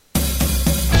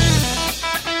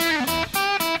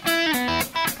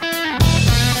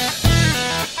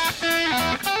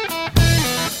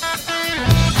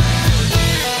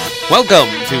Welcome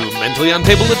to Mentally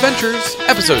Unstable Adventures,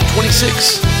 Episode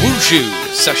 26, Wushu,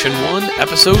 Session 1,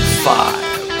 Episode 5.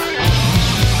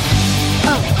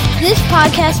 This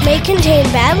podcast may contain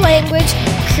bad language,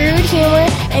 crude humor,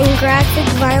 and graphic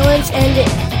violence, and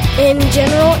in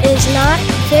general is not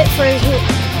fit for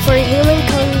human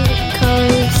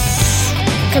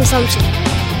consumption.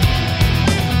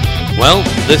 Well,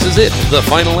 this is it, the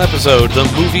final episode. The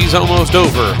movie's almost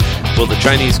over. Will the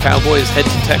Chinese cowboys head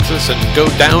to Texas and go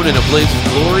down in a blaze of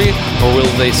glory, or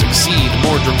will they succeed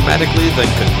more dramatically than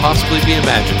could possibly be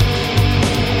imagined?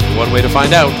 One way to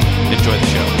find out. Enjoy the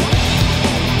show.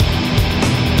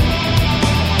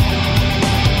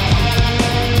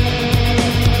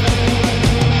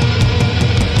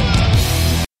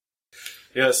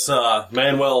 Yes,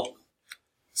 Manuel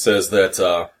says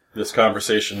that this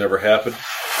conversation never happened.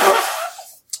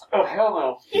 Oh, hell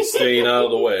no. He's staying out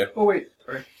of the way. Oh, wait.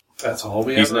 Sorry. That's all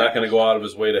we have. He's not going to go out of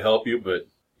his way to help you, but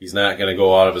he's not going to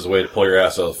go out of his way to pull your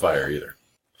ass out of the fire either.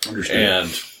 Understand.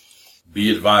 And be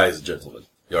advised, gentlemen,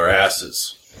 your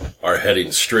asses are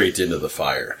heading straight into the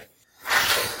fire.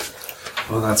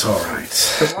 Well, that's all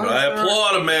right. But I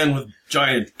applaud a man with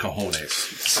giant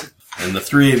cojones. And the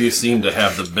three of you seem to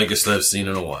have the biggest I've seen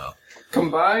in a while.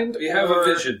 Combined, we have a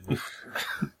vision.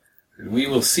 We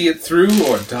will see it through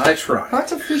or die trying.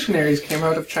 Lots of visionaries came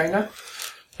out of China.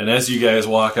 And as you guys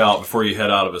walk out before you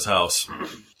head out of his house,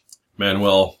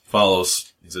 Manuel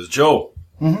follows. He says, Joe,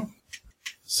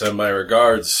 send my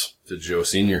regards to Joe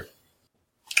Sr.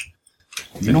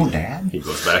 You know Dad? He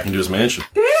goes back into his mansion.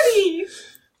 Daddy!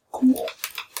 Cool.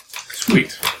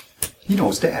 Sweet. He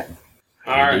knows Dad.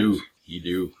 You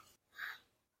do.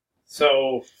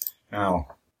 So, Now,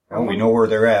 well, we know where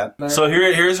they're at. So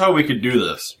here's how we could do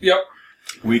this. yep.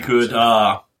 We could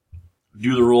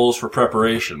do the rules for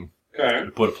preparation, Okay.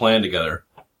 to put a plan together,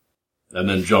 and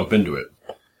then jump into it.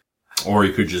 Or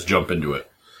you could just jump into it.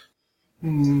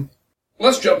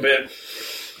 Let's jump in.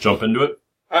 Jump into it?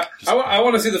 I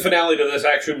want to see the finale to this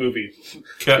action movie.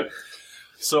 Okay.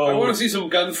 So, I want to see some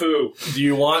gun fu. do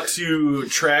you want to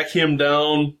track him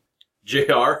down,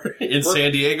 JR, in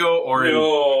San Diego, or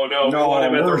No, we want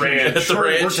him at the ranch. At the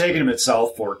ranch. We're taking him at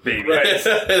South Fork, baby. Right.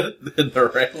 in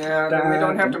the ranch? Yeah, then we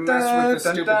don't have to mess with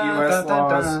the stupid U.S.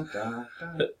 laws.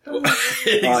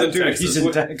 He's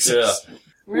in Texas. Yeah.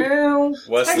 Well,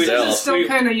 West Texas Dallas. is still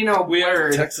kind of,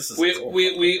 blurred. Texas is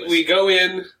We go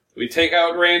in, we take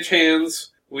out ranch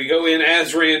hands, we go in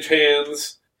as ranch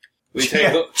hands, we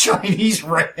take Yeah, Chinese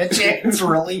ranch hands,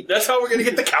 really? That's how we're going to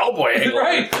get the cowboy angle.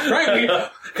 right.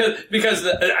 Because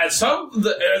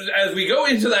as we go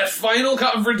into that final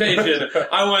confrontation,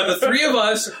 I want the three of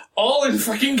us all in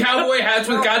freaking cowboy hats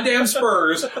with goddamn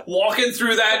spurs walking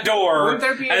through that door Would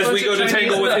there be a as bunch we go of to Chinese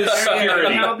tangle with his in that area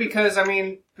security. now? Because,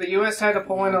 the U.S. had to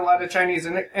pull in a lot of Chinese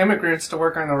immigrants to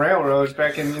work on the railroads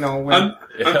back in, when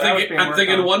I'm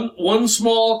thinking one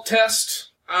small test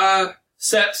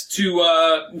set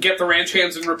to get the ranch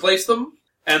hands and replace them,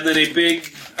 and then a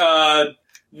big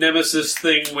nemesis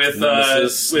thing with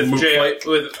JR's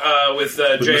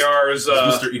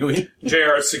Mr. Ewing?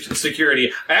 JR's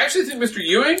security. I actually think Mr.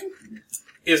 Ewing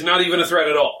is not even a threat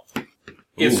at all.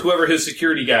 It's whoever his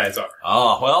security guys are.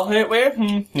 Oh, well,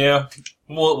 yeah.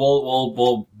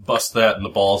 We'll bust that in the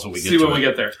balls when we get to it. See when we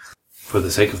get there. For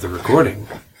the sake of the recording,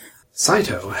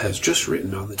 Saito has just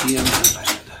written on the DM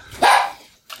pad.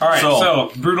 All right, So-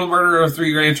 so brutal murder of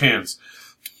 3 ranch hands.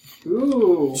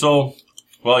 Ooh. So,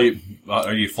 are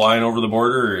you flying over the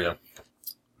border, or you?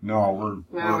 No,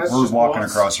 No, that's we're just walking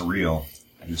walls. across a reel.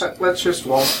 Let's just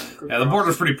walk. Yeah, the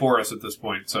border's pretty porous at this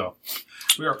point, so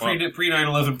we are pre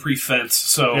 9/11 pre-fence.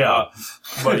 So Yeah,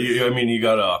 but you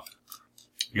gotta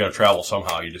travel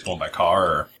somehow. You just going by car,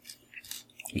 or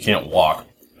you can't walk.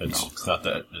 It's not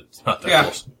that Yeah.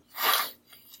 close.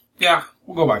 yeah,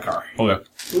 we'll go by car. Okay.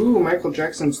 Ooh, Michael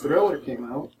Jackson's Thriller came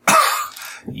out.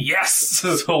 Yes.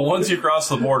 So once you cross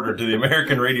the border to the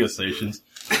American radio stations,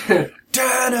 da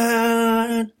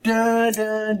da da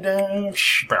da da.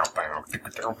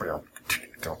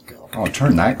 Oh,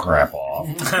 turn that crap off.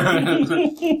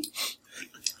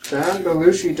 John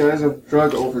Belushi dies of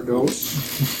drug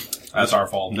overdose. That's our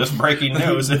fault. Just breaking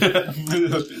news.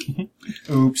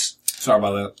 Oops. Sorry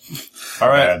about that. All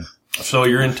right. Bad. So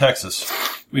you're in Texas.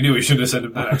 We knew we should have sent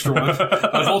him that extra one.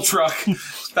 That whole truck.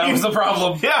 That was the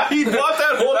problem. Yeah, he bought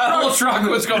that whole That truck. whole truck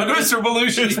was going to Mr.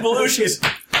 Belushi's. Belushi's.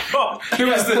 Oh, It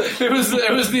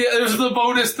was the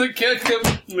bonus that kicked him.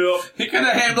 no. He could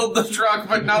have handled the truck,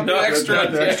 but not the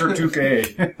extra. The extra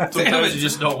 2K. Sometimes you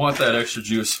just don't want that extra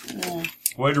juice.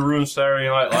 Way to ruin Saturday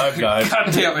Night Live, guys.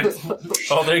 God damn it.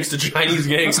 All thanks to Chinese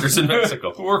gangsters in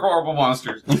Mexico. We're horrible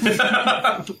monsters.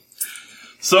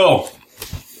 So,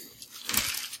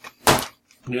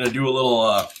 I'm gonna do a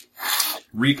little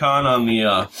recon on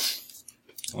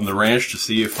the ranch to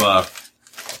see if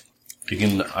you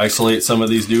can isolate some of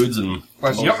these dudes and.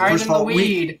 Let's Well, hide first in of the all,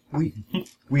 weed.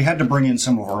 we had to bring in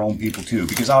some of our own people too,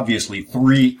 because obviously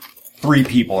three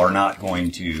people are not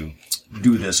going to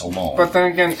do this alone. But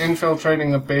then again,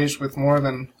 infiltrating a base with more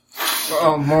than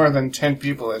 10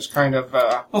 people is kind of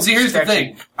Well, see, here's the sketchy.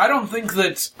 thing. I don't think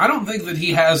that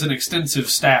he has an extensive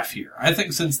staff here. I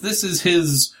think since this is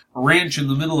his ranch in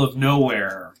the middle of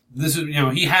nowhere, this is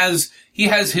he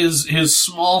has his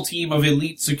small team of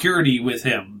elite security with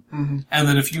him, and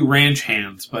then a few ranch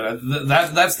hands. But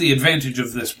that's the advantage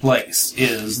of this place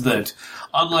is that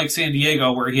unlike San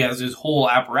Diego, where he has his whole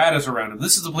apparatus around him,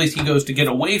 this is the place he goes to get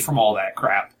away from all that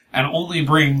crap and only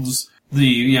brings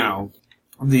the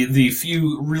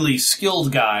few really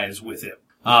skilled guys with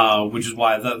him, which is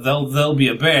why they'll be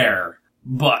a bear.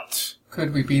 But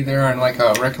Could we be there on like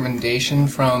a recommendation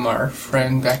from our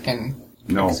friend back in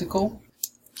No. Mexico?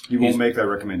 You won't make that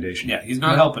recommendation. yeah, he's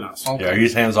not helping us. Okay. Yeah,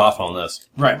 he's hands off on this.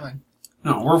 Right.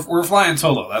 No, we're flying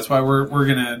solo. That's why we're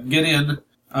gonna get in,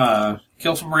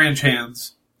 kill some ranch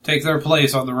hands, take their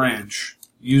place on the ranch,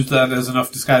 use that as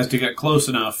enough disguise to get close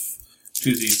enough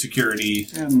to the security.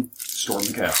 And storm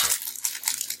the castle.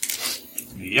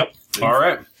 Yep. All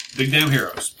right. Big damn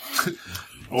heroes.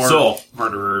 Or So-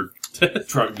 murderer,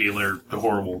 drug dealer, the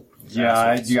horrible.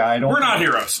 I don't. We're not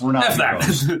heroes. We're not F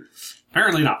that.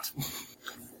 Apparently not.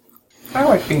 I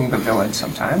like being the villain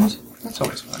sometimes. That's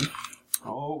always fun.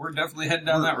 Oh, we're definitely heading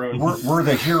down that road. We're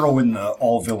the hero in the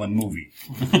all-villain movie.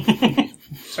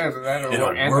 It's either that or In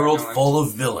we're a world anti-villains. full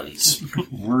of villains,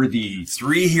 We're the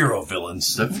 3 hero villains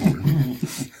step forward.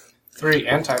 3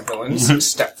 anti-villains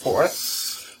step forth.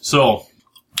 So,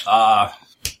 the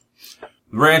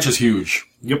ranch is huge.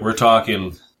 Yep. We're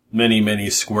talking many, many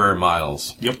square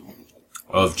miles. Yep.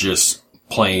 Of just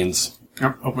plains.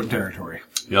 Yep. Open territory.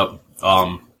 Yep.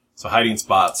 So hiding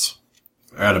spots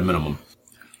are at a minimum.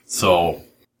 So,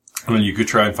 I mean, you could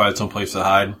try and find some place to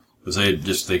hide.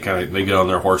 Because they get on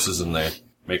their horses and they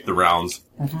make the rounds,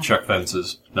 check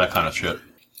fences, that kind of shit.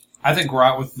 I think we're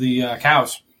out with the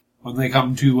cows when they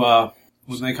come to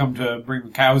bring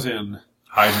the cows in.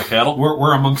 Hide the cattle?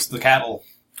 We're amongst the cattle,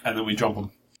 and then we jump them.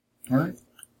 all right.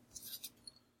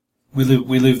 We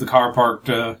leave the car parked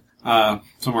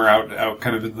somewhere out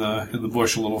kind of in the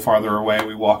bush a little farther away.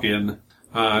 We walk in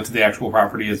to the actual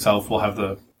property itself. We'll have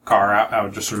the car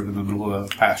out just sort of in the middle of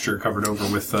the pasture, covered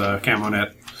over with camo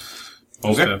net.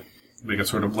 Just Okay. to make it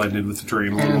sort of blend in with the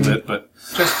terrain a little bit, but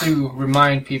Just to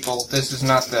remind people, this is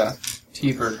not the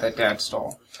T-Bird that Dad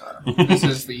stole. This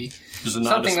is the Just a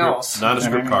something else.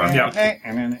 nondescript car.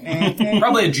 yeah,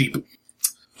 probably a Jeep.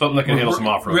 Something that can handle some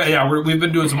off-road. Yeah, we've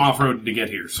been doing some off-road to get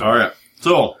here. So All right.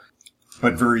 So,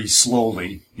 But very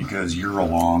slowly, because you're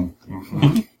along.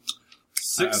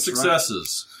 6 That's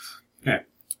successes. okay.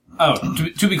 Oh,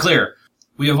 to be clear,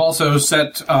 we have also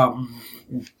set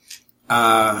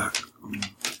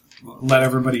let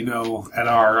everybody know at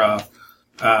our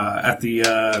at the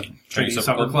Chinese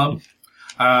Supper Club.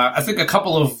 I think a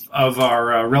couple of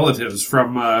our relatives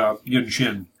from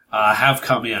Yunshin have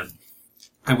come in,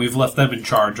 and we've left them in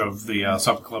charge of the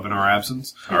supper club in our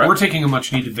absence. All right. We're taking a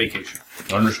much needed vacation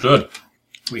Understood.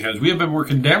 because we have been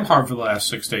working damn hard for the last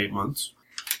 6 to 8 months,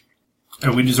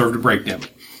 and we deserve a break, damn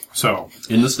it. So,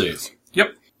 In the States. yep,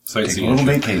 Take a Sightseeing. little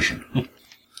vacation.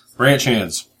 Ranch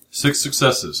hands. 6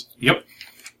 successes. yep.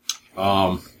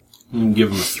 I'm gonna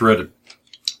give him a threat of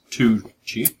 2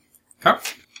 chi. Okay.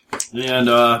 And,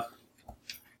 That's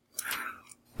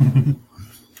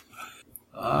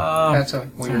a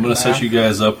weird I'm gonna set laugh. you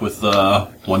guys up with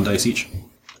 1 dice each.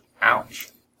 Ouch.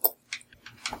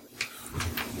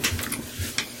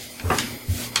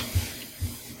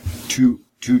 Two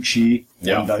chi,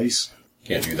 Yeah. 1 dice.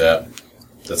 Can't do that.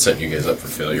 That's setting you guys up for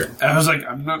failure. I was like,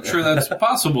 I'm not sure that's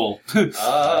possible.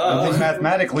 I think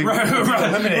mathematically, we Right, can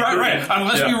eliminate it. right.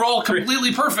 Unless we roll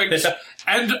completely perfect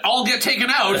and all get taken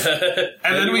out,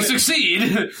 and then we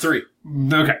succeed. 3.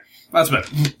 Okay, that's better.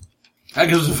 That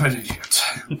gives us a fighting chance.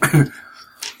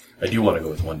 I do want to go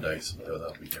with 1 dice, though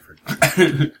that'll be different.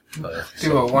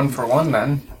 Do a 1-for-1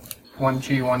 then. 1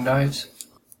 G, 1 dice.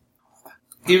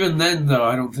 Even then, though,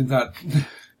 I don't think that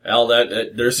Al,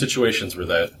 there's situations where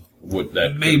that could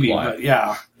maybe, apply. but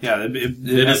yeah. It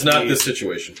It has is to not be- this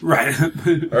situation. Right.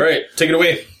 All right, take it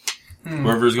away.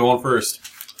 Whoever's going first.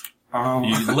 Um,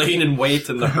 You laying in wait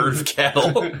in the herd of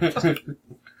cattle.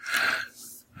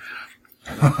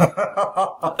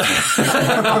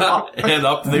 And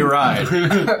up they ride.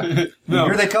 no.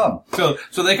 Here they come. So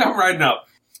they come riding up,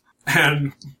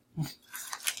 and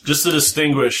Just to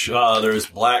distinguish, there's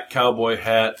black cowboy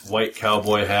hat, white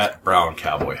cowboy hat, brown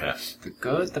cowboy hat. The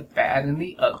good, the bad, and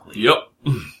the ugly. Yep.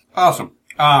 Awesome.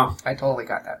 I totally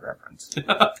got that reference.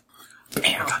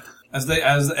 As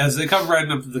they come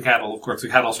riding up to the cattle, of course, the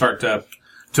cattle start to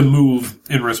move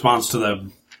in response to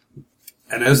them.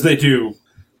 And as they do,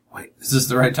 wait, is this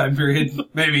the right time period?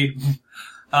 Maybe.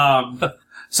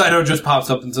 Saito just pops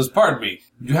up and says, "Pardon me,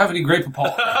 do you have any grape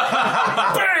pulp?"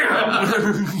 Bam!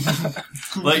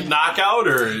 Like knockout,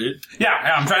 or Yeah,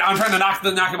 I'm trying to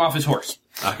knock him off his horse.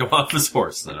 knock him off his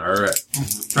horse. Then all right.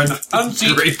 Trying to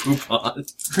unseat. Great coupon.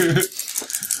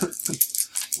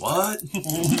 What?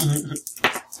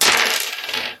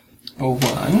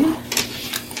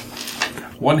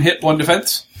 One hit, one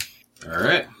defense. All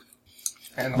right.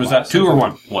 And the Was that last 2 or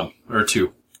 1? 1 or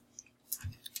 2.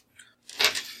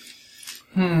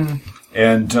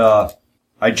 And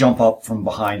I jump up from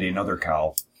behind another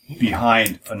cow,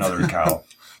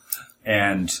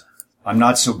 and I'm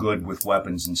not so good with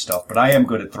weapons and stuff, but I am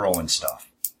good at throwing stuff.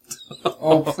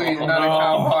 Oh, please, not a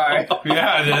cowboy.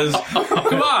 Yeah, it is.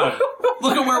 Come on,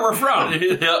 look at where we're from.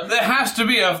 Yep. There has to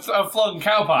be a flung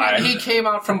cow pie. He came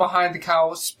out from behind the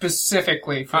cow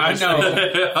specifically for I this know.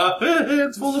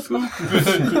 It's full of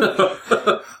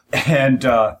food. And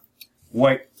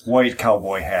white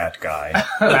cowboy hat guy.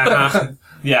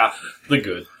 Yeah, The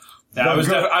good. I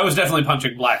was definitely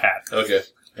punching black hat. Okay.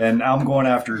 And I'm going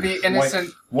after The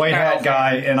innocent white hat cattle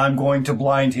guy, and I'm going to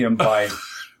blind him by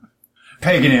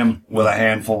pegging him with a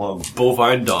handful of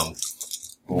Bovine dung.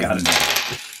 bovine.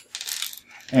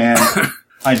 And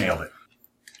I nailed it.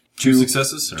 2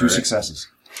 successes? Two All right. successes.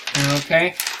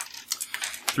 Okay.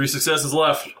 3 successes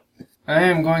left. I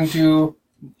am going to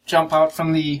jump out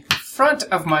from the front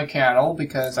of my cattle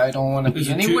because I don't want to be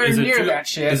anywhere near that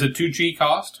shit. Is it 2G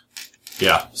cost?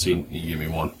 Yeah, so you give me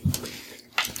 1.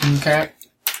 Okay.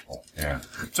 Yeah.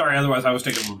 Sorry, otherwise I was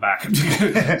taking them back.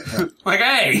 Like,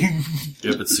 hey!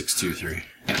 Yep, it's 623.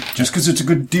 Just because it's a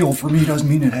good deal for me doesn't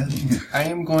mean it has. I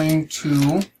am going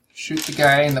to shoot the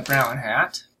guy in the brown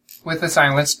hat with a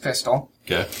silenced pistol.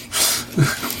 Okay.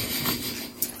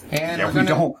 And Yeah,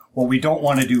 we're what we don't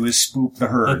want to do is spook the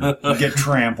herd, get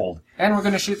trampled. And we're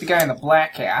going to shoot the guy in the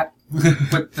black hat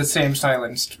with the same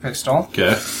silenced pistol.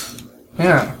 Okay.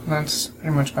 Yeah, that's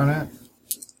pretty much about it.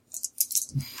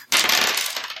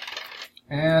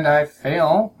 And I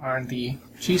fail on the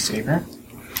cheese saver.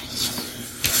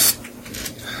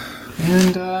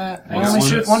 And I only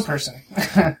shoot one person.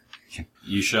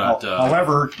 You shot...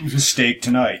 However, steak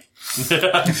tonight.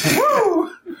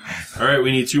 Alright,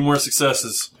 we need 2 more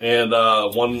successes. And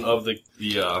one of the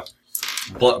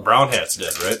brown hat's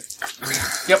dead, right?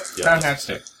 Yep, Yeah. brown hat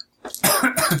stick.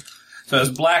 So as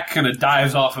Black kind of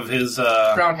dives off of his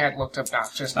Brown hat looked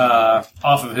obnoxious. off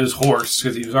of his horse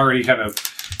because he was already kind of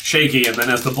shaky, and then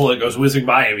as the bullet goes whizzing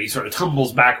by him, he sort of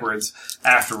tumbles backwards.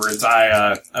 Afterwards,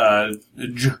 I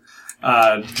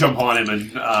jump on him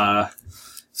and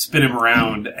spin him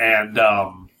around, and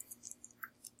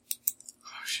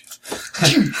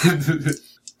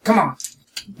Come on.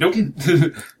 nope,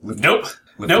 nope.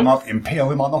 Lift him up, impale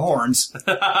him on the horns.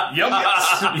 Yep.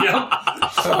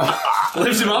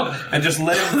 Lift him up and just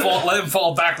let him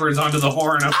fall backwards onto the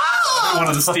horn of one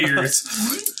of the steers.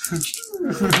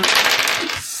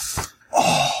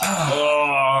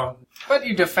 Oh. But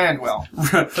you defend well.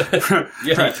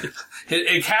 Yeah.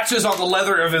 It catches on the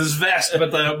leather of his vest,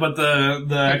 but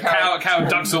the cow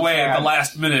ducks away at the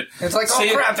last minute. It's like,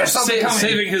 oh crap, there's something coming.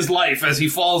 Saving his life as he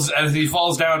falls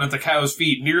down at the cow's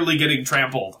feet, nearly getting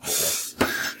trampled.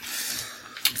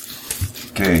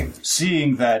 Okay.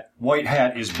 Seeing that White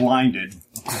Hat is blinded,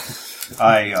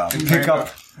 I pick up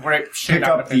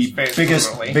the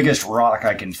biggest rock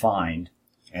I can find,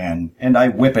 and I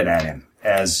whip it at him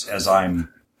as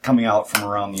I'm coming out from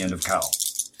around the end of cow.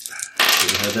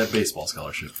 Should have had that baseball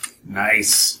scholarship.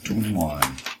 Nice. 2-1.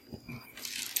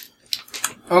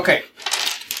 Okay.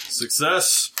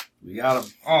 Success. We got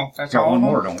him. Oh, that's Got all one of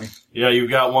them? more, don't we? Yeah, you've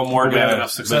got one more We guy. have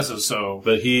enough successes, so...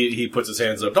 But he puts his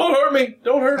hands up. Don't hurt me!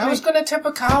 Don't hurt I me! was going to tip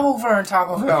a cow over on top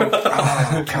of him.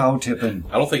 Oh, cow tipping.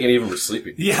 I don't think any of them were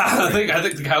sleeping. Yeah, I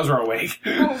think the cows are awake.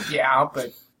 Yeah,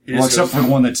 but... Well, except for the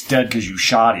one that's dead because you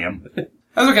shot him. That's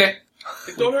okay.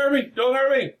 Don't hurt me! Don't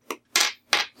hurt me!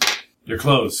 You're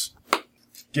close.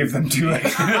 Give them to it.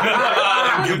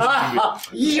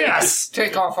 Yes!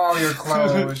 Take off all your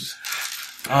clothes.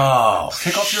 Oh.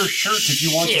 Pick up your shirt if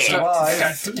you want to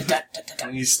survive.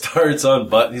 And he starts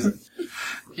unbuttoning. He's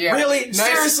Yeah. Really? Nice,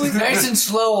 Seriously? Nice and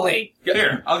slowly.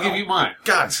 Here, I'll give you mine.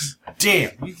 God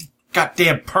damn. You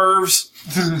goddamn pervs.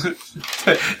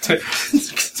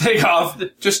 Take off.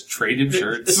 Just trade him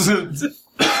shirts.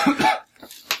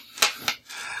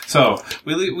 So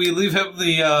we leave him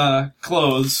the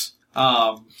clothes.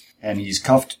 And he's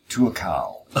cuffed to a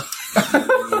cow.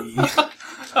 I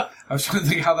was trying to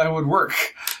think how that would work.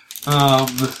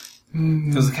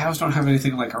 Because the cows don't have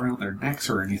anything like around their necks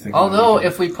or anything. Although,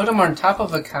 if we put him on top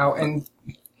of a cow and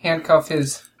handcuff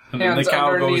his hands the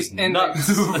cow underneath, goes and nuts.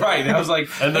 Right, I was like,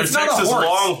 And their it's not a Texas horse.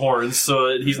 Longhorns,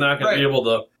 so he's not going to be able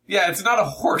to... Yeah, it's not a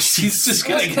horse. He's just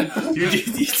gonna get...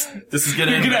 This is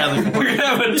getting... You're gonna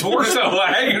have a torso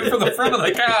hanging from the front of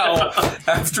the cow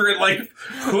after it, like,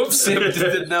 whoops him.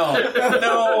 No.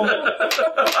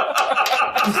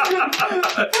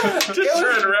 Just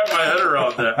trying to wrap my head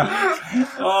around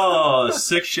that. Oh,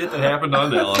 sick shit that happened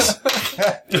on Dallas.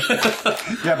 Yeah,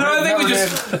 No,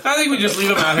 I think we just leave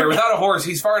him out here. Without a horse,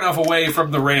 he's far enough away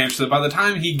from the ranch that by the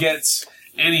time he gets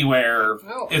anywhere,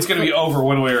 it's going to be over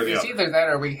one way or the it's other. either that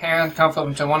or we handcuff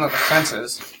him to one of the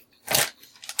fences.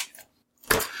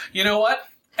 You know what?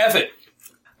 F it.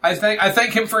 I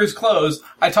thank him for his clothes.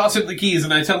 I toss him the keys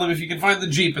and I tell him if you can find the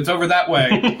Jeep, it's over that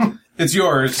way. It's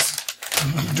yours.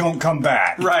 Don't come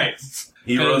back. Right.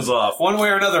 He runs off. One way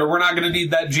or another, we're not going to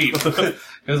need that Jeep. Because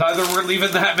either we're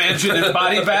leaving that mansion in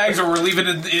body bags or we're leaving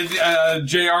it in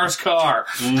JR's car.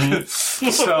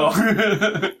 So,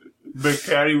 Big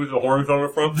caddy with the horns on the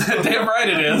front. damn right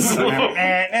it is.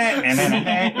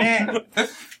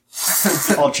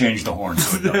 I'll change the horn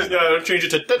so it does. Yeah, I'll change it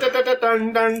to dun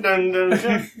dun dun dun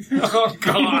dun. Oh,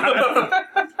 God.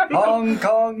 Hong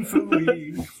Kong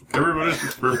Phooey.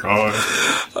 Everybody's gone.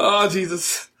 Oh,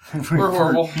 Jesus. We're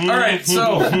horrible. All right,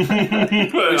 so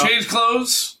we change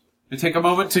clothes. We take a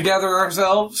moment to gather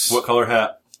ourselves. What color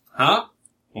hat? Huh?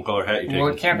 What color hat you Well,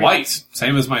 it taking? can't be White.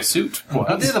 Same as my suit.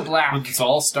 I'll do the black. It's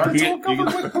all starts. You can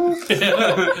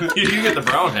get the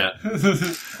brown hat.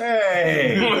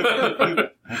 Hey.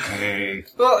 Okay.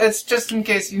 Well, it's just in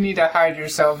case you need to hide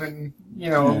yourself and,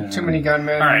 too many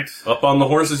gunmen. All right. Up on the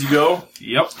horses you go,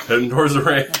 Yep. heading towards the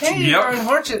ranch. Hey, Yep. you're on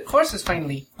horses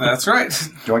finally. That's right.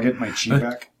 Do I get my chi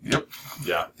back? Yep.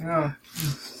 Yeah. Oh.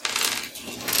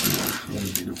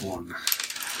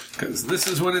 Because this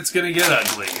is when it's going to get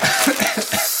ugly.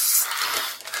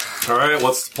 All right,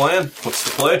 what's the plan? What's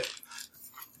the play? I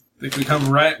think we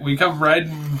come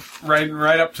riding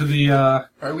right up to the. Are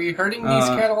we herding these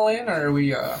cattle in, or are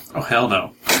we? Oh hell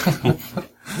no!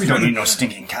 We don't need no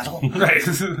stinking cattle. Right,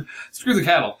 screw the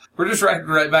cattle. We're just riding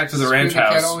right back to the ranch Screw the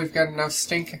house. cattle, we've got enough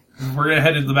stink. We're gonna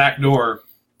head in the back door.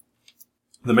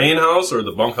 The main house or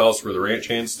the bunkhouse where the ranch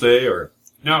hands stay, or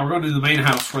No, we're going to the main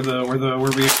house where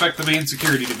we expect the main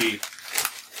security to be.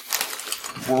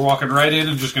 We're walking right in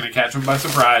and just gonna catch them by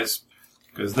surprise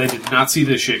because they did not see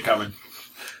this shit coming.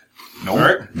 No. all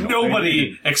right?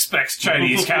 Nobody expects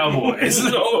Chinese cowboys.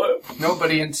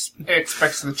 Nobody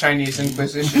expects the Chinese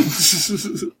Inquisition.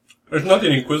 There's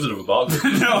nothing inquisitive about it.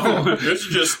 No. It's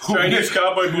just Chinese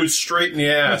cowboy boots straight in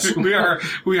the ass. We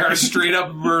are straight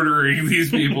up murdering these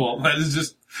people. That is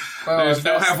just Well, there's if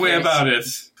no that's the halfway case, about it.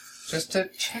 Just to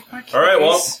check my case. All right,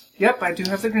 well. Yep, I do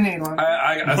have the grenade one.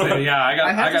 I say, yeah,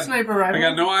 I have the got sniper rifle. I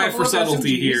got no eye for couple of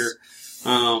subtlety SMGs. here.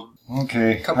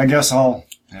 Okay. I guess I'll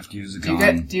have to use a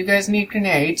gun. Do you guys need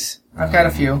grenades? I've got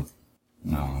a few.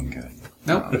 No, I'm good.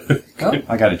 Nope.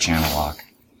 I got a channel lock.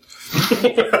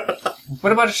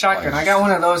 What about a shotgun? I got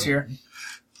one of those here.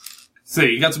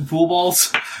 See, you got some pool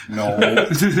balls? No.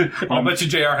 I'll bet you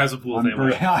JR has a pool table.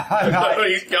 He's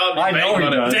got I know he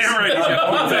does. Damn right, he's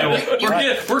got a pool table.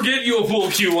 We're getting you a pool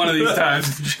cue one of these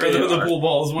times. Or the pool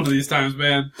balls one of these times,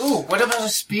 man. Ooh, what about a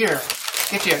spear?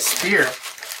 Get you a spear.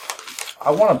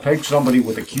 I want to pick somebody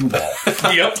with a cue ball.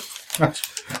 Yep.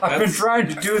 I've been trying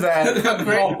to do that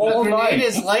the whole A grenade night.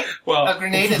 is like a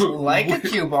grenade is like a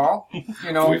cue ball.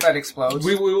 That explodes.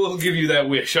 We will give you that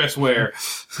wish, I swear.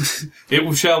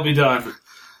 It shall be done.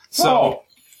 So, Oh,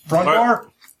 front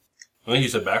door? I think you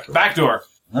said back. back door.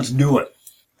 Let's do it.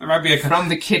 There might be a From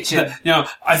the kitchen.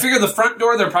 I figure the front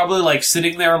door, they're probably like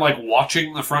sitting there like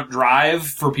watching the front drive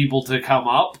for people to come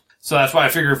up. So that's why I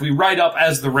figure if we ride up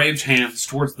as the ranch hands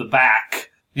towards the back,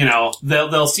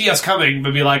 they'll see us coming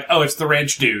but be like, oh, it's the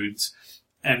ranch dudes,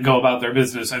 and go about their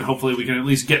business, and hopefully we can at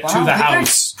least get to the they got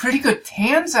house. Pretty good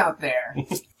tans out there.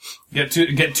 Get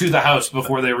to the house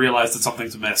before they realize that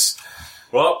something's amiss.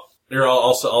 Well, here,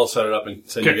 I'll set it up and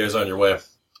send you Okay. guys on your way.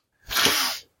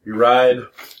 You ride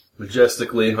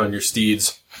majestically on your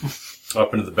steeds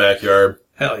up into the backyard,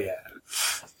 Hell yeah.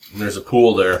 and there's a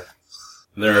pool there.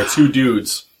 And there are two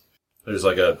dudes. There's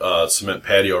like a cement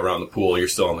patio around the pool. You're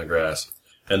still on the grass.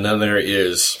 And then there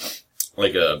is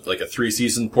like a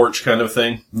three-season porch kind of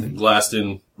thing,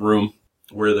 glassed-in room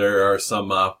where there are some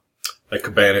like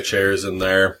cabana chairs in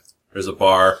there. There's a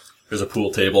bar. There's a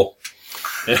pool table.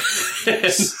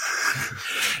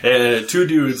 And two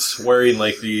dudes wearing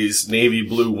like these navy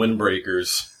blue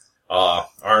windbreakers,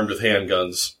 armed with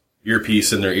handguns,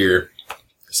 earpiece in their ear,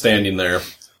 standing there.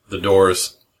 The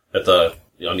doors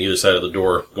on either side of the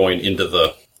door going into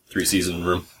the 3-season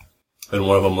room. And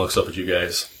one of them looks up at you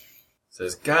guys.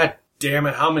 Says, "God damn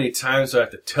it, how many times do I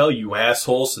have to tell you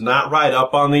assholes to not ride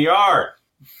up on the yard?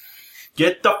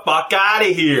 Get the fuck out of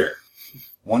here."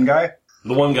 One guy?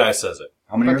 The one guy says it.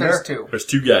 How many are there? There's two. There's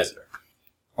two guys there.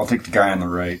 I'll take the guy on the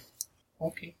right.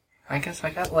 Okay. I guess I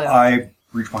got left. I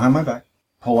reach behind my back,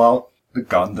 pull out the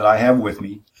gun that I have with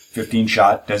me.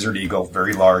 15-shot Desert Eagle,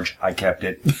 very large. I kept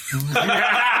it.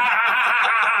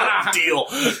 Deal.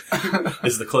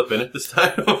 Is the clip in it this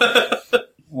time?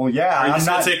 Well, yeah. Are you I'm just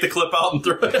not going to take the clip out and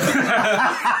throw it?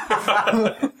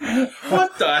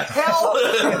 What the hell?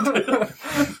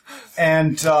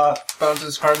 And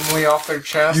bounces hardenly off their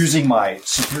chest. using my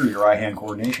superior eye-hand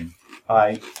coordination,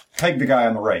 I peg the guy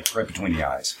on the right between the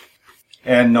eyes.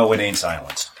 And no, it ain't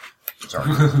silenced. Sorry.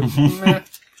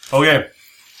 Okay.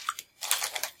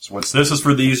 So what's This is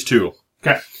for these two.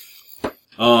 Okay.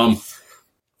 4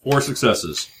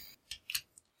 successes.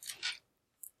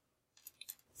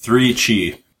 3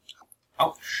 chi.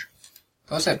 Ouch.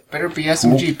 Those had better be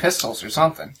SMG pistols or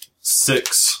something.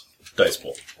 6 dice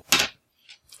pool.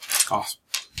 Awesome.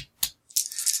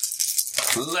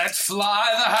 Let's fly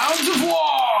the hounds of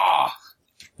war!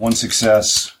 1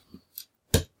 success?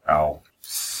 Ow.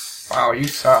 Wow, you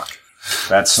suck.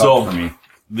 That sucked So- for me.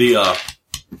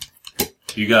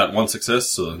 You got 1 success,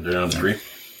 so they're down to 3.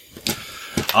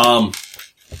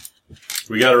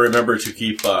 We gotta remember to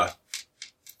keep, to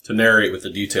narrate with the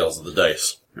details of the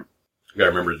dice. We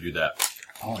gotta remember to do that.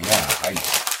 Oh, yeah.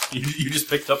 You just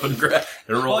picked up and grabbed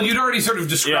and rolled. Well, you'd already sort of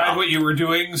described what you were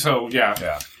doing, so yeah.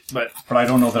 Yeah. But I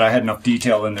don't know that I had enough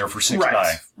detail in there for 6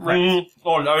 die. Right.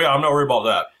 Oh, no, yeah, I'm not worried about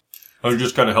that. It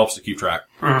just kind of helps to keep track.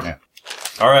 Yeah.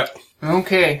 All right.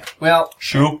 Okay, well,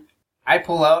 Shoo. I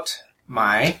pull out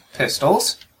my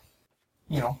pistols.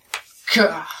 And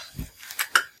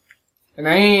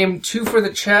I aim 2 for the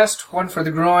chest, 1 for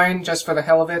the groin, just for the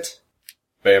hell of it.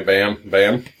 Bam, bam,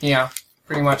 bam. Yeah,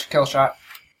 pretty much kill shot.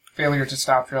 Failure to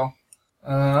stop drill.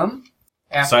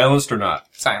 After Silenced or not?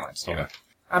 silenced. Okay.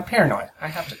 I'm paranoid. It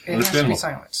has to be Understandable.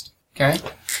 silenced. Okay?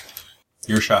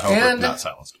 Your shot, however, And- not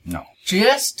silenced. No.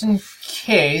 Just in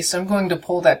case, I'm going to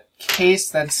pull that case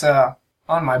that's on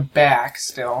my back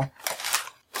still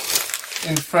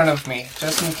in front of me,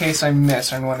 just in case I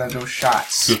miss on one of those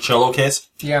shots. Your cello case?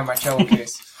 Yeah, my cello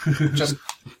case. Just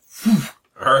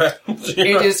All right.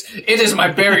 it is my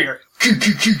barrier.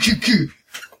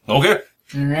 Okay.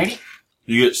 Ready?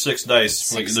 You get 6 dice.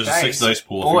 Six There's a dice. 6 dice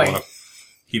pool Boy. if you want to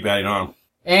keep adding on.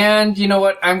 And you know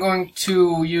what? I'm going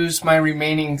to use my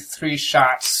remaining 3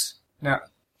 shots. Now,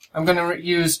 I'm going to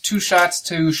use 2 shots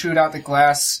to shoot out the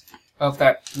glass of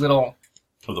that little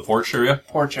For the porch area?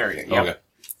 porch area. Yep. Okay.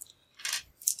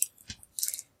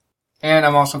 And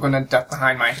I'm also going to duck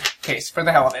behind my case for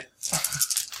the hell of it.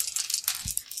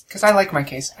 Because I like my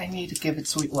case. I need to give it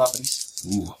sweet lovin's.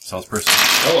 Ooh, sounds personal.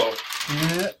 Hello.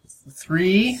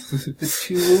 3,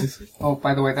 the 2. Oh,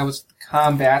 by the way, that was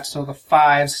combat, so the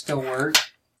 5 still work.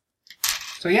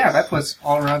 So yeah, that was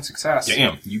all-around success.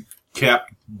 Damn, you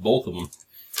capped both of them.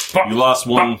 You lost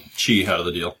 1 chi out of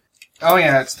the deal. Oh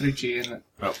yeah, it's 3G, isn't it?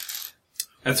 Oh.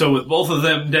 And so with both of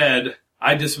them dead,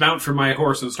 I dismount from my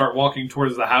horse and start walking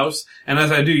towards the house. And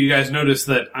as I do, you guys notice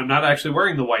that I'm not actually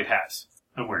wearing the white hat.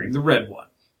 I'm wearing the red one.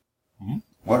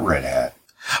 What red hat?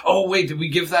 Oh, wait, did we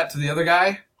give that to the other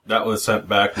guy? That was sent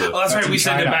back with... Oh, that's right, in we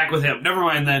sent it China. back with him. Never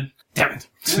mind then. Damn it.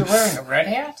 You're wearing a red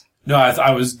hat? No,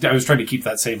 I was trying to keep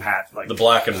that same hat. Like the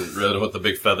black and red with the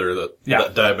big feather that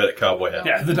diabetic cowboy hat.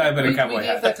 Yeah, the diabetic cowboy we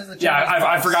hat. gave that to the Yeah,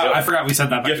 I forgot. Yep. I forgot we sent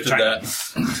that back Gifted to China.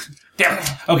 that. Damn it.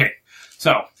 Okay,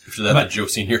 so After that, Joe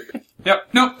Senior. yep.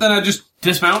 Nope. Then I just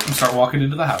dismount and start walking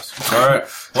into the house. All right.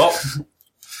 Well,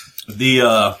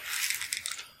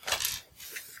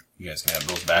 you guys can have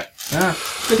those back.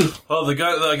 Goody. Well, the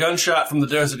gunshot from the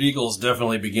Desert Eagle is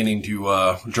definitely beginning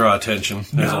to draw attention.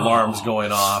 There's alarms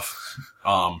going off.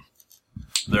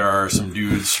 There are some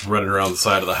dudes running around the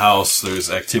side of the house. There's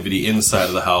activity inside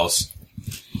of the house.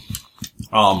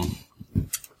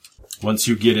 Once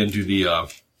you get into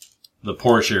the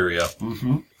porch area,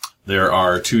 there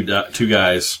are two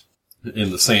guys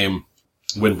in the same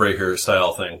windbreaker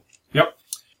style thing. Yep.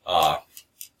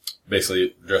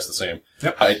 Basically dressed the same.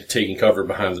 Yep. Taking cover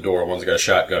behind the door. One's got a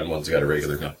shotgun, one's got a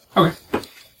regular gun. Okay.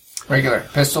 Regular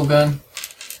pistol gun.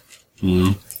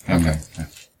 Mm-hmm. Okay.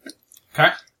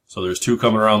 Okay. So there's 2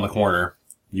 coming around the corner.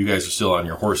 You guys are still on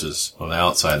your horses on the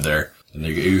outside there. And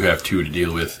you have 2 to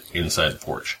deal with inside the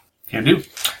porch. Can do.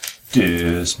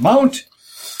 Dismount.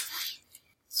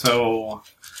 So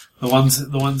the ones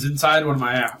inside. What am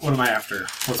I after?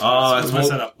 What's my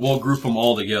setup? We'll group them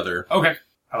all together. Okay,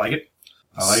 I like it.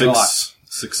 I like it a lot. 6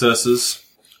 successes.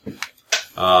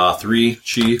 3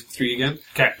 chi. 3 again.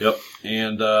 Okay. Yep.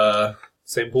 And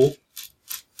Same pool.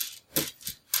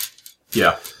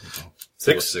 yeah.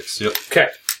 6. 6. Yep. Okay.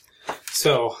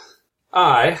 So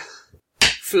I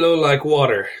flow like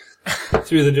water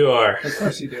through the door. Of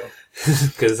course you do.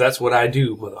 Because that's what I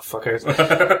do, motherfuckers.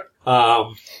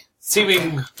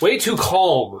 Seeming way too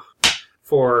calm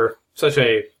for such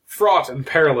a fraught and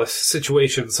perilous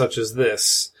situation such as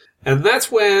this. And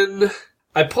that's when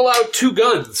I pull out 2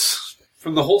 guns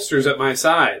from the holsters at my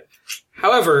side.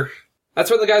 However, that's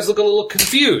when the guys look a little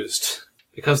confused,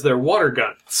 because they're water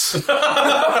guns. And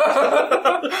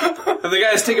the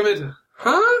guys take them in,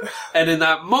 huh? And in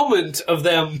that moment of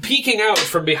them peeking out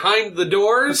from behind the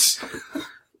doors,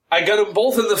 I gun them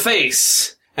both in the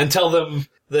face and tell them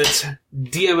that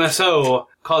DMSO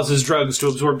causes drugs to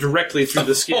absorb directly through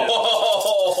the skin.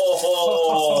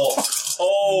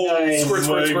 Nice. Squirt,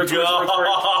 squirt, squirt, squirt, squirt,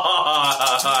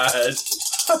 squirt.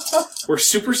 Were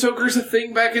super soakers a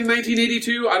thing back in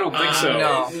 1982? I don't think so.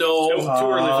 No. Too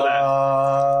early for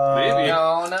that. Maybe.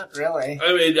 No, not really.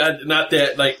 I mean, not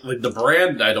that, like the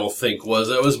brand, I don't think was.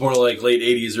 It was more like late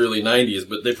 80s, early 90s,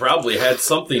 but they probably had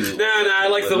something. Nah, I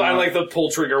like the pull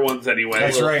trigger ones anyway.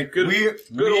 That's right. Good we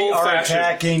old are fashioned.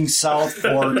 attacking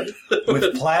Southport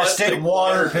with plastic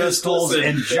water pistols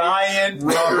and giant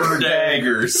rubber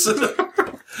daggers.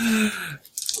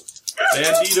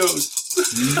 Banditos.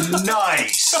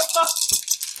 Nice.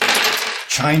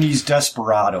 Chinese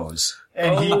desperados.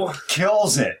 And he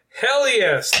kills it. Hell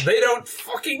yes, they don't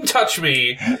fucking touch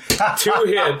me. 2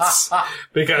 hits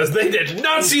because they did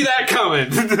not see that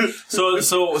coming. So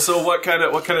what kind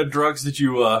of drugs did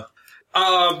you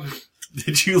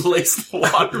lace the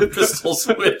water pistols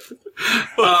with?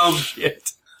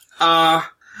 Shit. I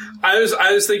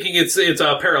was thinking it's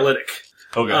a paralytic.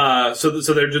 Okay. So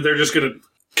they're just gonna.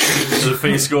 The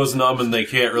face goes numb and they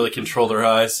can't really control their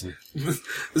eyes. No,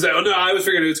 I was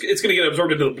figuring it's going to get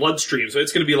absorbed into the bloodstream, so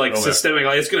it's going to be like systemic,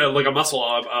 like it's going to like a muscle.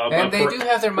 And they do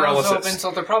have their mouths open,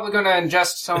 so they're probably going to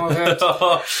ingest some of it.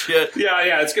 Oh shit!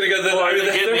 Yeah, it's going to go. They're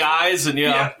get in the eyes, and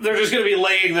they're just going to be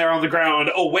laying there on the ground,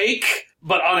 awake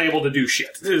but unable to do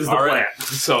shit. Is the plan.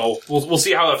 So we'll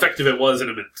see how effective it was in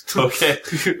a minute. Okay.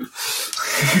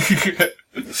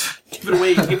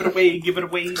 Give it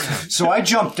away. So I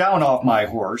jump down off my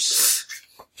horse.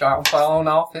 Falling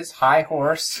off his high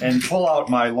horse. And pull out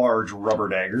my large rubber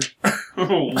dagger.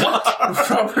 What?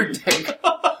 Rubber dagger?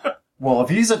 Well, if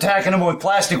he's attacking him with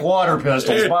plastic water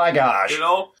pistols, my gosh. You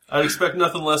know, I'd expect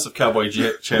nothing less of cowboy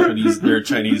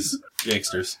Chinese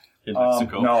gangsters in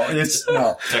Mexico. No. This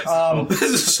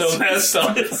is so messed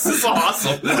up. This is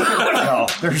awesome. No,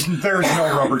 there's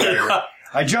no rubber dagger.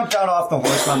 I jumped out off the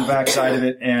horse on the backside of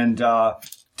it and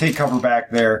take cover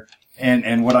back there.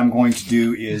 And what I'm going to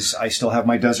do is I still have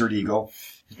my Desert Eagle,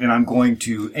 and I'm going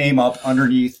to aim up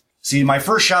underneath. See, my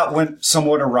first shot went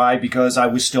somewhat awry because I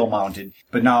was still mounted,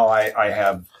 but now I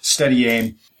have steady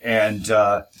aim, and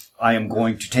I am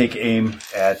going to take aim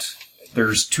at.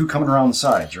 There's 2 coming around the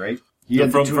sides, right?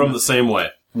 From the same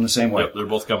way. From the same way. Yep, they're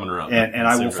both coming around. And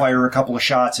I will fire a couple of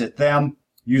shots at them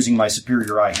using my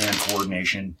superior eye-hand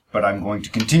coordination, but I'm going to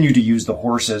continue to use the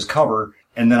horse as cover,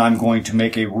 and then I'm going to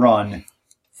make a run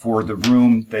for the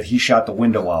room that he shot the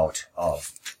window out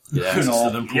of. Yeah,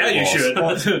 you should.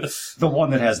 Well, the one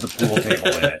that has the pool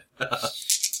table in it.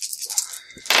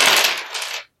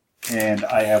 And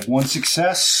I have 1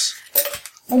 success.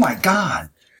 Oh my god!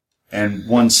 And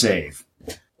 1 save.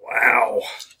 Wow.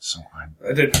 So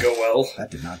that didn't go well.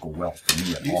 That did not go well for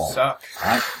me at all. You suck.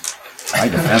 My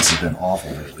defense has been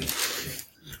awful lately.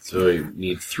 So you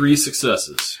need 3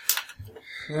 successes.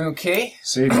 Okay.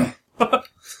 Save me.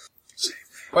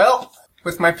 Well,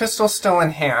 with my pistol still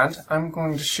in hand, I'm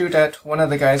going to shoot at one of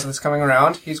the guys that's coming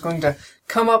around. He's going to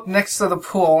come up next to the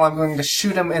pool. I'm going to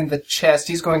shoot him in the chest.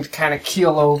 He's going to kind of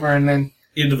keel over and then...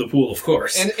 Into the pool, of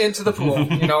course. Into the pool,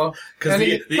 you know. Because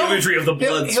the imagery of the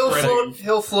blood spreading.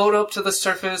 He'll float up to the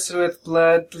surface with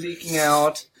blood leaking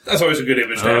out. That's always a good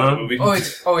image to have in a movie.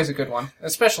 Always a good one.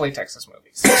 Especially Texas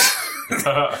movies.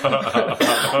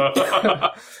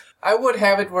 I would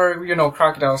have it where,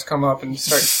 crocodiles come up and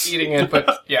start eating it,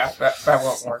 but yeah, that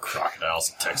won't work.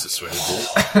 Crocodiles in Texas,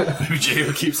 maybe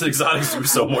Jay keeps the exotic zoo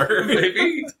somewhere,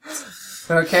 maybe.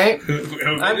 Okay.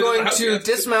 I'm going to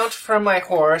dismount from my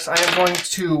horse. I am going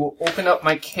to open up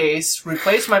my case,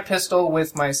 replace my pistol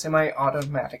with my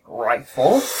semi-automatic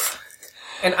rifle,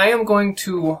 and I am going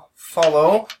to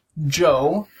follow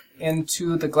Joe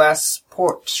into the glass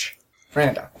porch,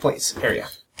 veranda, place, area.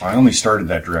 I only started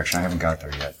that direction. I haven't got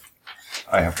there yet.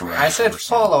 I have to run. I said first.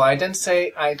 follow. I didn't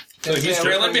say I. So he's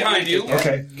trailing behind you.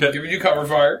 Okay. Giving you cover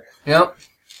fire. Yep.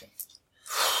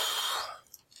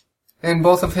 And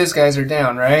both of his guys are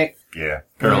down, right? Yeah.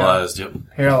 Paralyzed, yep.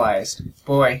 Paralyzed.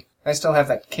 Boy, I still have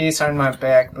that case on my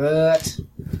back, but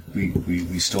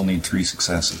We still need 3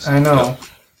 successes. I know.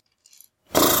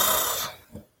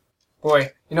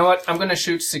 Boy, you know what? I'm gonna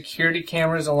shoot security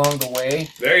cameras along the way.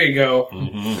 There you go.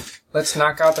 Let's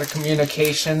knock out their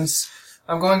communications.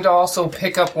 I'm going to also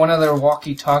pick up one of their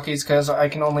walkie-talkies because I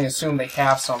can only assume they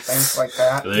have something like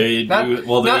that. They do.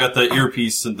 Well, they've got the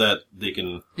earpiece that they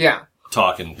can Yeah.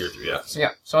 talk and hear through, yeah.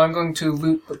 Yeah. So I'm going to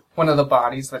loot one of the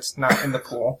bodies that's not in the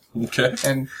pool Okay.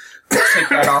 and take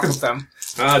that off of them.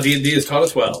 D&D has taught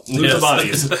us well. Loot the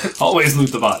bodies. Always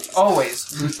loot the bodies.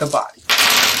 Always loot the body.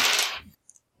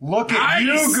 Look at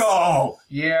you go!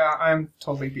 Yeah, I'm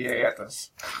totally BA at this.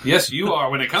 Yes, you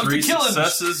are when it comes 3 to killing.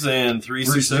 successes and 3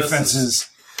 3 successes. defenses.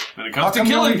 When it comes to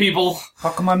killing people. How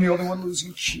come I'm the only one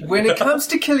losing shit? When it comes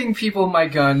to killing people, my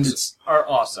guns are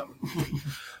awesome.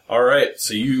 All right,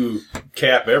 so you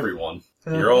cap everyone.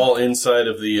 You're all inside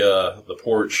of the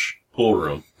porch pool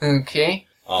room. Okay.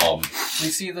 Um, We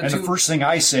see the And two... the first thing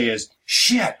I say is,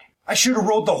 shit! I should have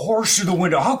rode the horse through the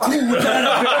window. How cool would that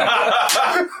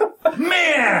have been?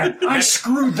 Man! I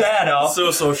screwed that up.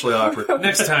 so socially awkward.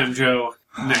 Next time, Joe.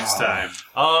 Next time.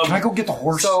 Can I go get the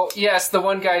horse? So, yes, the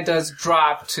one guy does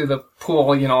drop to the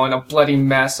pool, in a bloody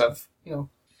mess of,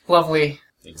 lovely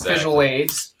visual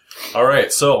aids. All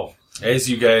right, so as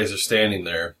you guys are standing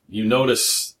there, you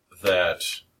notice that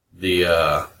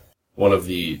the one of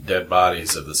the dead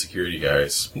bodies of the security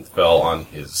guys fell on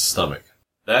his stomach.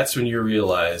 That's when you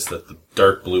realize that the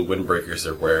dark blue windbreakers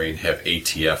they're wearing have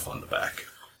ATF on the back.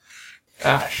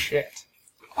 Ah, shit.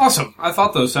 Awesome. I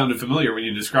thought those sounded familiar when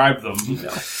you described them.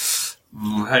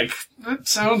 Like, that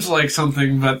sounds like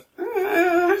something, but...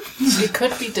 It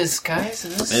could be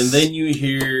disguises. And then you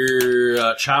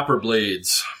hear chopper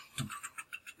blades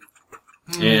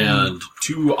and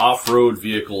 2 off-road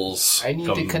vehicles I need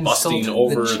to come consult busting the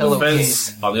over the cello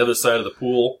fence case. on the other side of the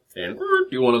pool and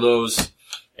do one of those.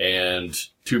 And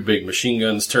 2 big machine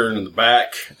guns turn in the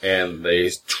back, and they...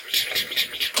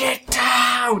 Get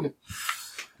down!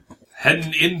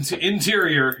 Heading into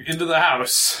the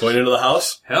house. Going into the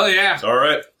house? Hell yeah. All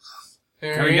right.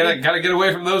 Gotta get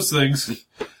away from those things.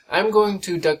 I'm going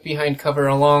to duck behind cover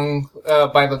along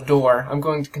by the door. I'm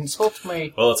going to consult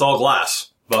my... Well, it's all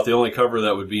glass. About the only cover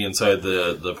that would be inside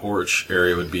the porch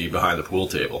area would be behind the pool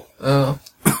table. Oh.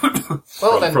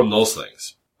 Well, then... From those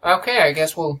things. Okay, I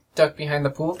guess we'll duck behind the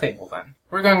pool table then.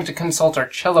 We're going to consult our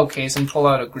cello case and pull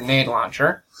out a grenade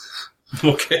launcher.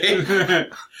 Okay.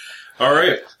 All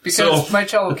right. Because So my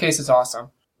cello case is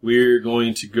awesome. we're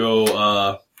going to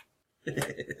go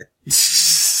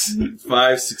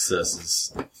 5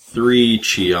 successes, 3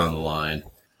 chi on the line.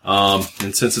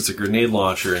 And since it's a grenade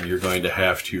launcher and you're going to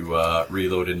have to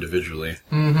reload individually.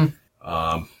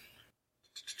 Mm-hmm.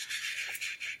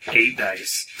 8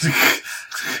 dice.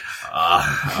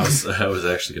 I was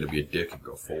actually going to be a dick and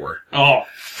go 4. Oh.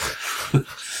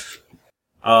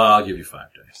 I'll give you 5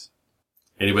 dice.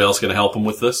 Anybody else going to help him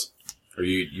with this? Or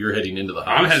you're heading into the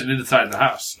house? I'm heading inside the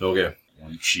house. Okay.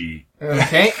 1 chi.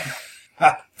 Okay.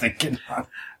 Thinking.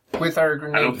 With our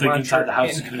I don't grenade think inside launcher the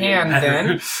house is in going to be hand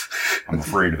then. I'm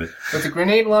afraid of it. With the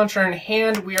grenade launcher in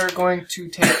hand, we are going to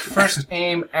take first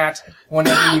aim at one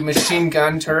of the machine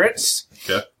gun turrets.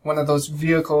 Okay. One of those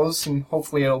vehicles, and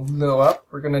hopefully it'll blow up.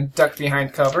 We're going to duck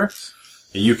behind cover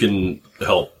And you can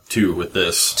help, too, with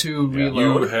this. to You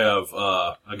reload. have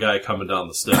a guy coming down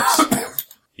the steps.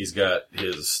 He's got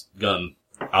his gun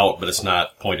out, but it's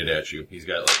not pointed at you. He's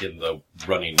got in the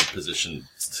running position,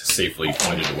 safely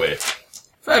pointed away.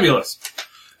 Fabulous.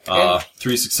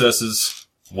 3 successes,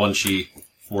 1 chi,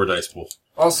 4 dice pool.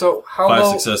 Also, how 5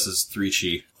 low... successes, 3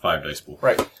 chi, 5 dice pool.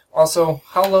 Right. Also,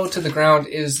 how low to the ground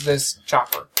is this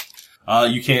chopper?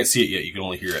 You can't see it yet. You can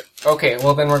only hear it. Okay,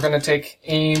 well then we're going to take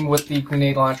aim with the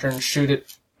grenade launcher and shoot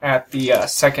it at the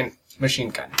second machine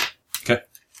gun. Okay.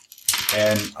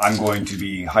 And I'm going to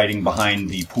be hiding behind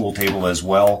the pool table as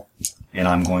well. And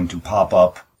I'm going to pop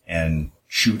up and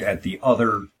shoot at the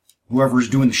other... Whoever's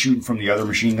doing the shooting from the other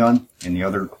machine gun in the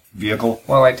other vehicle.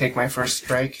 While I take my first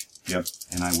strike. Yep.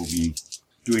 And I will be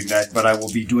doing that. But I will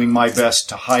be doing my best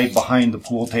to hide behind the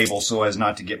pool table so as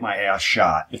not to get my ass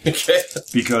shot. Okay.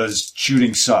 Because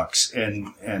shooting sucks.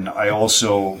 And I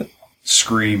also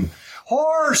scream,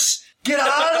 "Horse! Get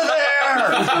out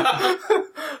of there!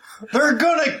 They're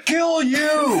gonna kill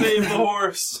you!" Save the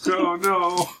horse. Oh,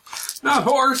 no. Not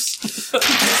horse.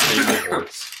 Save the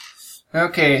horse.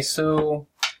 Okay, so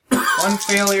 1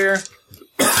 failure,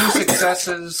 2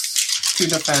 successes, 2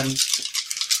 defend.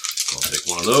 I'll take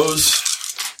one of those.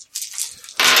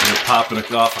 And you're popping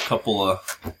off a couple of...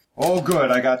 Oh,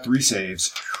 good. I got 3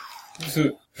 saves.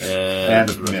 And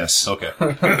a miss. Okay.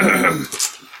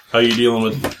 How you dealing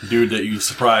with the dude that you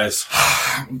surprise?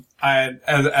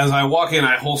 As I walk in,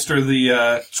 I holster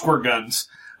the squirt guns,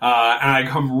 and I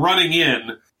come running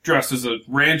in dressed as a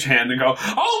ranch hand and go,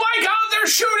 "Oh my God, they're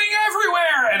shooting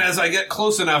everywhere!" And as I get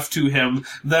close enough to him,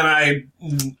 then I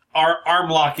arm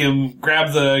lock him,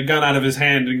 grab the gun out of his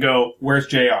hand, and go, "Where's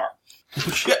JR?"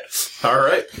 Shit. All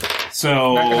right.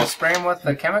 So Not going to spray him with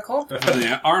the chemical?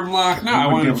 yeah, arm lock. No, I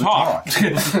want him to talk.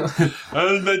 So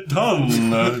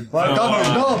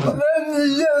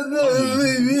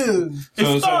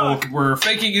we're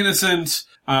faking innocent,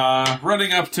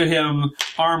 running up to him,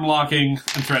 arm locking,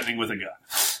 and threatening with a gun.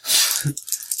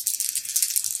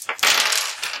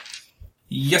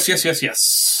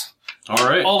 Yes. All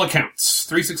right. All accounts.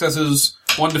 3 successes,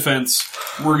 1 defense.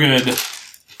 We're good.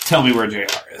 Tell me where JR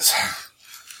is.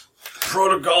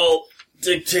 Protocol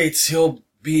dictates he'll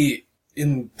be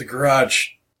in the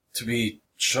garage to be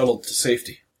shuttled to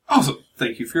safety. Awesome.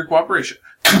 Thank you for your cooperation.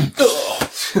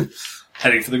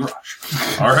 Heading for the garage.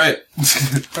 All right.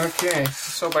 Okay,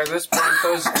 so by this point,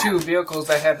 those 2 vehicles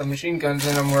that had the machine guns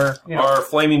in them were, Are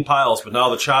flaming piles, but now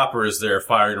the chopper is there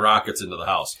firing rockets into the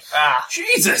house.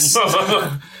 Jesus!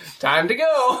 time to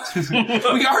go.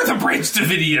 We are the Branch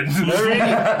Davidian.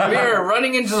 We are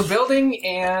running into the building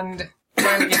and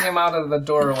trying to get him out of the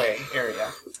doorway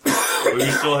area. We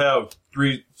still have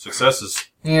 3 successes.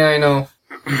 Yeah, I know.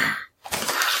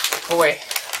 Boy.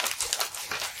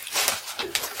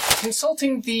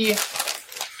 Consulting the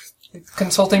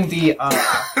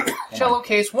cello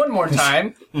case one more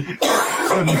time.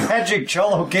 The magic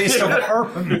cello case of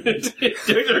armament. That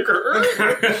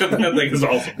thing is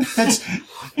awesome.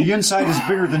 The inside is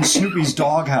bigger than Snoopy's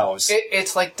doghouse.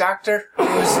 It's like Dr. Who's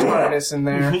TARDIS in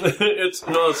there.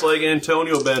 It's like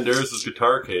Antonio Banderas'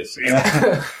 guitar case.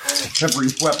 Yeah. Every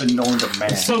weapon known to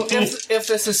man. So if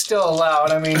this is still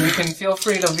allowed, I mean, you can feel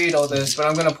free to veto this, but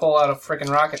I'm going to pull out a frickin'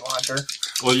 rocket launcher.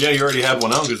 Well, yeah, you already had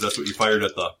one out because that's what you fired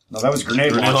at the No, that was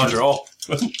grenade launcher. Oh,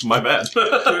 my bad.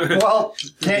 Well,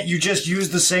 can't you just use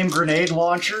the same grenade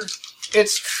launcher?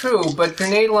 It's true, but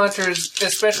grenade launchers,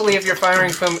 especially if you're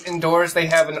firing from indoors, they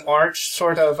have an arch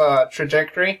sort of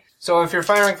trajectory. So if you're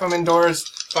firing from indoors...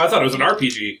 I thought it was an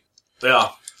RPG. Yeah.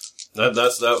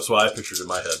 That's what I pictured in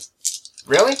my head.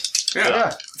 Really?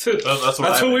 Yeah. That's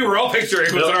what we were all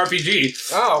picturing was an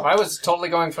RPG. Oh, I was totally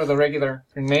going for the regular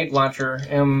grenade launcher.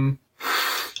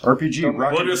 RPG,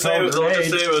 rocket We'll just say it was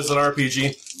an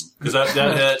RPG. Because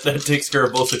that takes care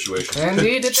of both situations.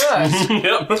 Indeed it does.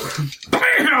 Yep.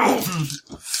 Bam!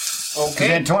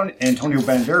 Okay. Antonio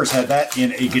Banderas had that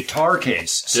in a guitar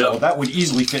case, so that would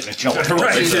easily fit in a cello.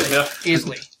 Right.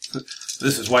 Easily.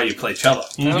 This is why you play cello.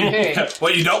 Okay.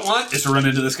 What you don't want is to run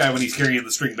into this guy when he's carrying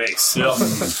the string bass. Yep.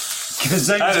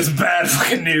 That is bad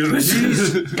fucking news.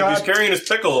 He's carrying his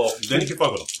piccolo. Then you can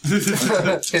fuck with him.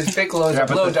 His piccolo's a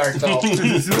blow dart, though.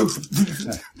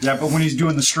 Yeah, but when he's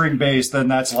doing the string bass, then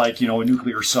that's like, a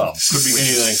nuclear sub. Could be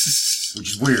anything. Which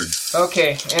is weird.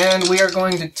 Okay, and we are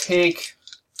going to take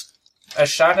a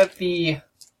shot at the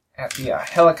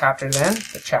helicopter then,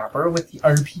 the chopper, with the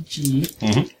RPG.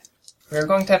 Mm-hmm. We're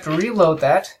going to have to reload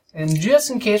that, and just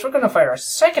in case, we're going to fire a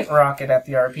second rocket at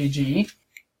the RPG.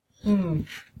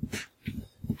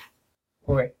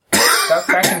 Boy, duck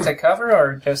back into cover,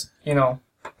 or just, then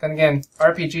again,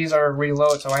 RPGs are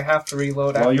reload, so I have to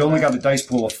reload. Well, you only got a dice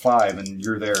pool of 5, and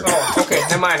you're there. Oh, okay,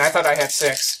 never mind. I thought I had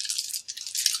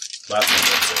 6. Last one was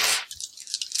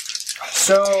 6.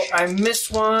 So, I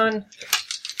missed one.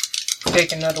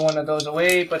 Take another one of those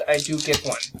away, but I do get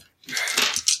one.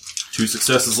 2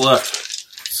 successes left.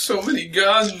 So many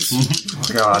guns. Oh,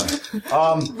 God.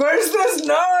 Where's this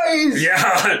knife?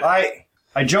 Yeah.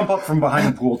 I jump up from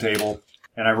behind the pool table,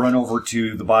 and I run over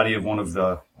to the body of one of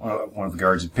the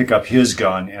guards and pick up his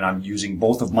gun, and I'm using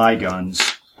both of my guns,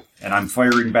 and I'm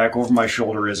firing back over my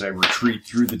shoulder as I retreat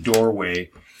through the doorway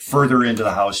further into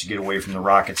the house to get away from the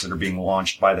rockets that are being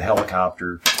launched by the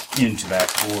helicopter into that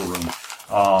pool room.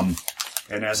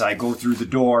 And as I go through the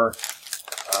door,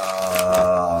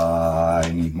 I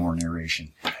need more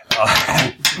narration.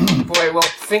 Boy, well,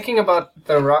 thinking about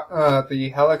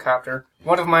the helicopter,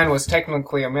 one of mine was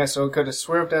technically a miss, so it could have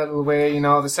swerved out of the way.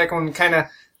 The second one kind of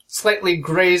slightly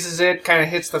grazes it, kind of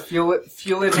hits the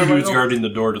fuelage. Who's guarding the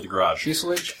door to the garage?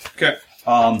 Fuselage. Okay.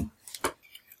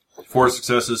 4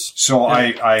 successes. So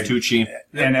I 2 cheap.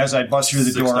 And as I bust through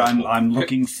the 6 door, dice pool. I'm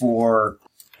looking for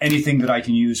anything that I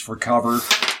can use for cover.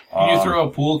 Can you throw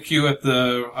a pool cue at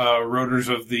the rotors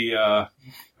of the,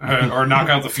 or knock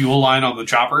out the fuel line on the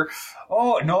chopper?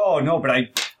 Oh, no, but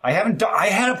I haven't done... I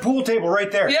had a pool table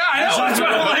right there. Yeah, I know. That's what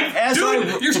I'm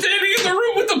like, dude, you're standing in the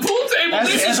room with the pool table.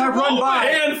 As I run by...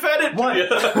 And fed it to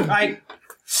you.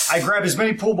 I grab as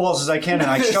many pool balls as I can and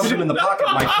I shove them in the pocket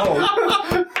of my coat.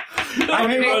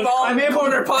 I'm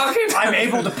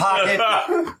able to pocket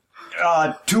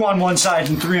 2 on one side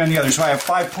and 3 on the other, so I have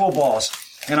 5 pool balls.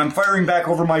 And I'm firing back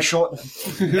over my shoulder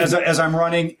as I'm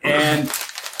running, and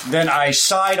then I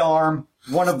sidearm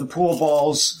one of the pool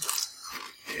balls,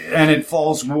 and it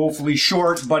falls woefully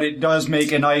short, but it does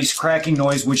make a nice cracking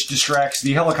noise, which distracts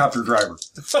the helicopter driver.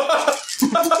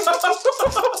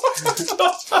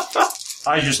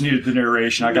 I just needed the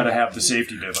narration. I got to have the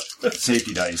safety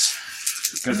dice.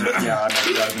 Because I'm out of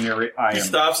the narration.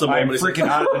 I am freaking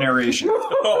out of the narration.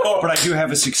 But I do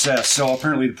have a success, so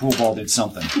apparently the pool ball did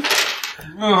something.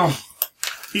 Oh.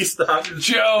 He stopped.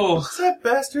 Joe! What's that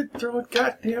bastard throwing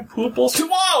goddamn pool balls?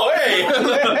 Whoa, hey!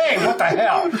 Hey, what the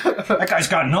hell? That guy's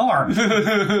got an arm.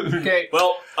 Okay.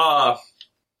 Well,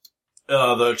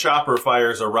 the chopper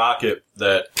fires a rocket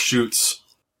that shoots.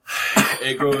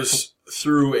 It goes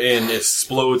through and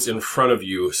explodes in front of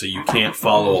you, so you can't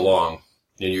follow along.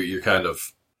 And you're kind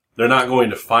of... They're not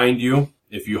going to find you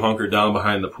if you hunker down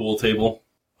behind the pool table.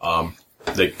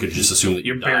 They could just assume that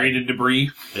you're buried in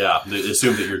debris. Yeah, they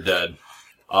assume that you're dead.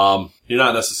 You're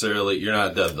not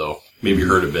dead though. Maybe you're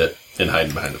hurt a bit and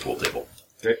hiding behind the pool table.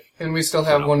 Okay. And we still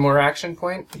have one more action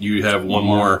point? You have one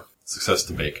more success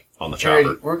to make on the Charity,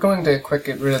 chopper. we're going to quick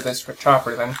get rid of this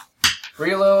chopper then.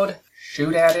 Reload,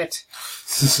 shoot at it.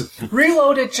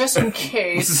 Reload it just in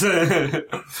case.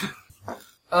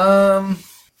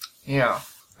 Yeah.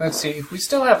 Let's see. We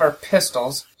still have our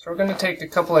pistols, so we're going to take a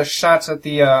couple of shots at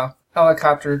the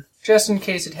helicopter just in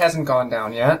case it hasn't gone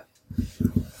down yet.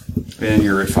 And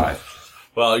you're at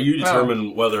 5. Well, you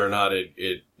determine whether or not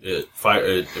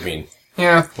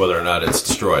whether or not it's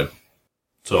destroyed.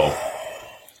 So.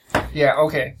 Yeah,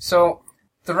 okay. So,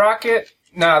 the rocket...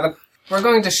 we're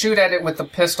going to shoot at it with the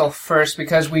pistol first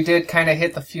because we did kind of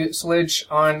hit the fuselage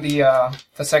on the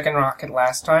second rocket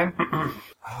last time.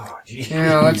 Oh, geez.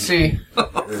 Yeah, let's see.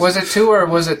 Was it 2 or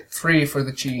was it 3 for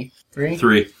the G? 3?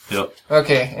 3, yep.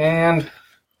 Okay, and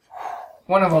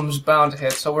one of them's bound to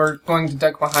hit, so we're going to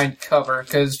duck behind cover,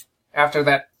 because after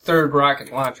that third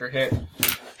rocket launcher hit,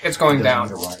 it's going down.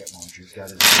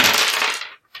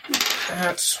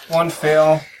 That's 1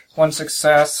 fail, 1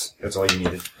 success. That's all you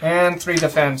needed. And 3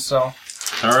 defense, so...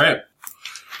 Alright.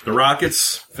 The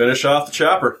rockets finish off the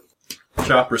chopper.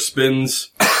 Chopper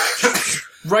spins...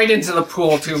 right into the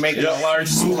pool, too, making a large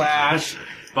splash.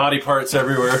 Body parts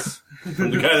everywhere. The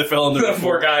guy that fell into the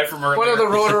poor guy from earlier. One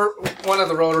of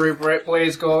the rotary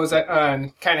blades goes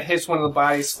and kind of hits one of the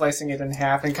bodies, slicing it in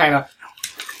half, and kind of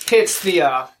hits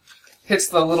the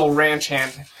little ranch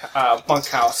hand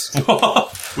bunkhouse,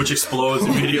 which explodes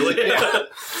immediately. Yeah.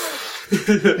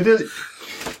 It is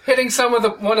hitting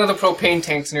one of the propane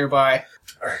tanks nearby.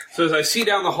 So as I see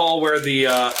down the hall where the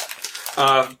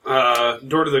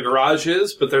door to the garage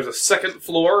is, but there's a second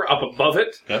floor up above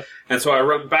it. Okay. And so I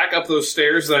run back up those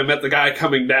stairs that I met the guy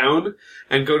coming down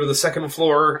and go to the second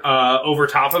floor over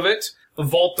top of it,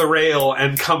 vault the rail,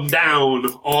 and come down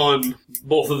on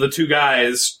both of the 2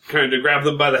 guys, kind of grab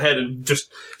them by the head and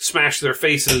just smash their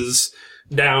faces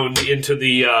down into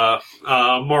the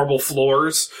marble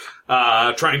floors,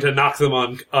 trying to knock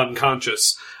them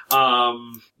unconscious.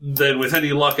 Then with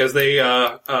any luck, as they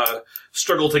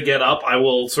struggle to get up, I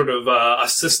will sort of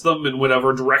assist them in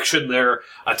whatever direction they're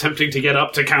attempting to get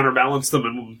up to counterbalance them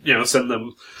and, send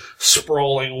them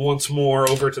sprawling once more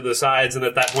over to the sides, and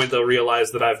at that point they'll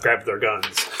realize that I've grabbed their guns.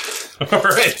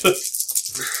 Alright.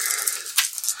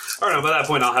 Or no, by that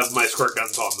point I'll have my squirt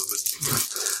guns on them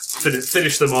and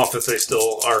finish them off if they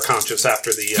still are conscious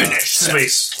after the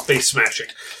space smashing.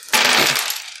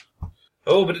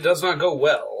 Oh, but it does not go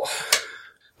well.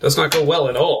 Does not go well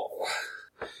at all.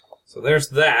 So there's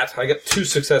that. I get 2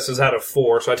 successes out of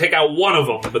 4, so I take out one of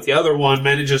them, but the other one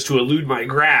manages to elude my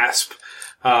grasp.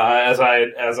 So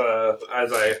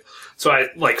I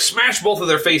smash both of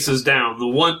their faces down. The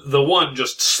one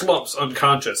just slumps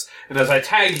unconscious, and as I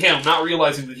tag him, not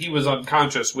realizing that he was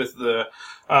unconscious with the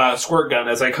squirt gun,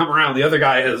 as I come around, the other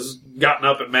guy has gotten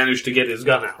up and managed to get his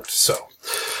gun out. So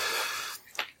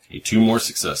 2 more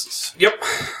successes. Yep.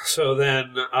 So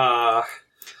then,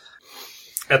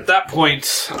 at that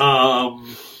point,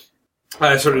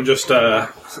 I sort of just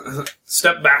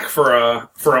step back for a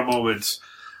moment,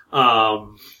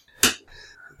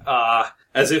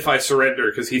 as if I surrender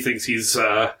because he thinks he's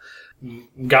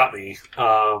got me.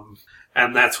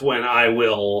 and that's when I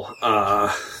will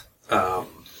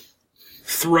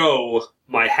throw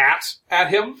my hat at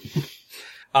him.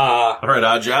 All right,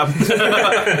 odd job.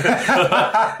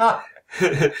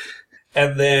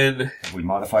 And then... Have we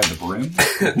modified the broom?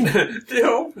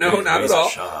 No, not at all.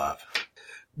 Shop.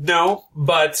 No,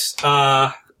 but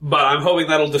I'm hoping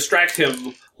that'll distract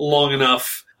him long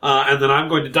enough, and then I'm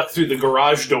going to duck through the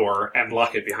garage door and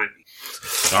lock it behind me.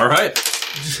 All right.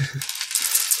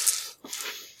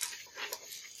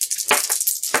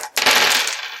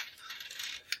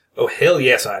 Oh, hell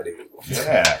yes, I do.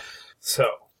 Yeah. So,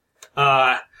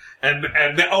 and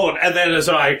then as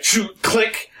I shoot,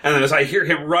 click, and then as I hear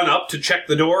him run up to check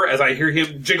the door, as I hear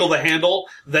him jiggle the handle,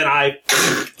 then I,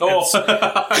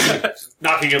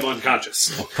 knocking him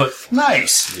unconscious.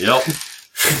 Nice. Yep.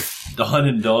 Done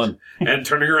and done. And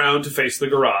turning around to face the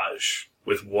garage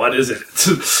with what is in it.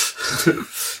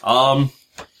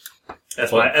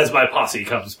 As my posse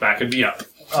comes backing me up.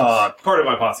 Part of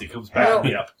my posse comes backing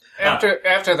me up. After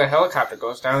the helicopter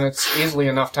goes down, it's easily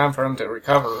enough time for him to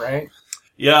recover, right?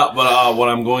 Yeah, but what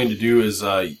I'm going to do is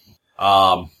you're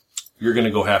going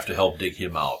to go have to help dig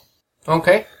him out.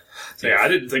 Okay. Yeah, I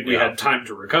didn't think we had time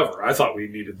to recover. I thought we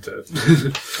needed to...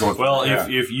 Well,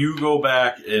 if you go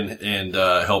back and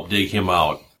help dig him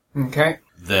out, okay,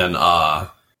 then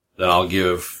I'll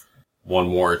give one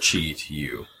more chi to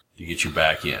you to get you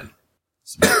back in.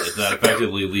 So that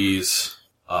effectively leaves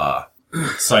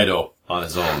Saito on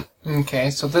his own. Okay,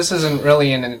 so this isn't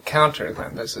really an encounter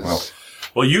then. This is...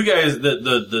 Well, you guys,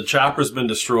 the chopper's been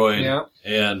destroyed, Yeah.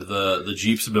 and the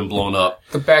jeeps have been blown up.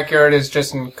 The backyard is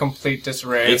just in complete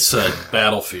disarray. It's a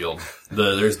battlefield.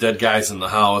 There's dead guys in the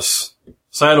house.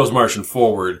 Saito's marching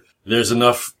forward. There's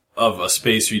enough of a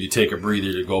space for you to take a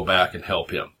breather to go back and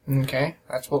help him. Okay,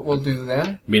 that's what we'll do then.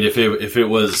 I mean, if it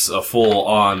was a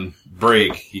full-on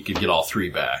break, he could get all three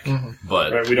back. Mm-hmm.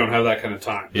 But right, we don't have that kind of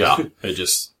time. Yeah,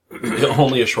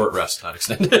 only a short rest, not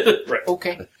extended. Right.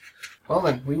 Okay. Well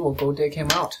then, we will go dig him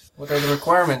out. What are the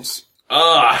requirements?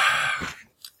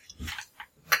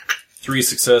 3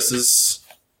 successes,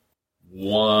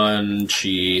 1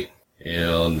 chi,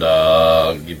 and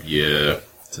I'll give you,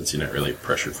 since you're not really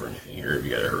pressured for anything here, if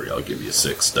you gotta hurry, I'll give you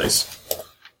 6 dice.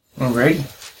 Alrighty.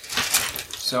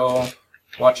 So,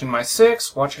 watching my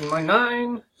 6, watching my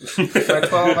 9, my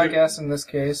 12, I guess, in this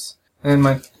case, and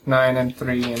my 9 and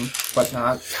 3 and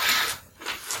whatnot.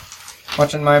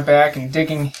 Watching my back and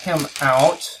digging him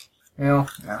out. Yeah.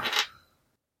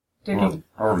 Digging.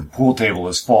 Our pool table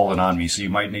has fallen on me, so you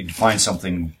might need to find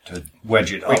something to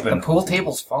wedge it Wait, up. the pool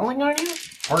table's falling on you?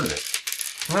 Part of it.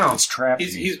 No. It's trapped.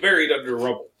 He's buried under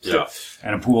rubble. Yeah.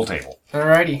 And a pool table.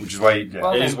 Alrighty. Which is why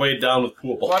He's weighed down with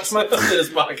pool balls Watch my- in his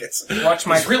pockets. Watch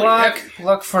my really clock, heavy.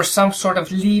 look for some sort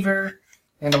of lever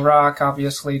and a rock,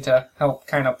 obviously, to help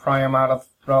kind of pry him out of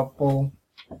rubble.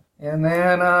 And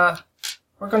then,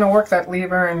 we're gonna work that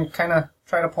lever and kind of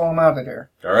try to pull him out of there.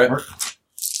 All right.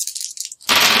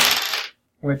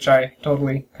 Which I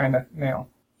totally kind of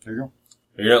nail. There you go.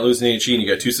 You're not losing any chi, and you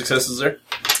got 2 successes there?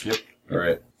 Yep. All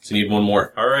right. So you need 1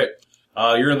 more. All right.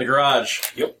 You're in the garage.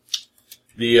 Yep.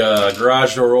 The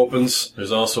garage door opens.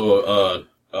 There's also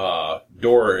a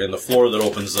door in the floor that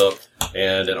opens up,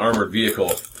 and an armored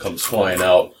vehicle comes flying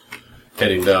out,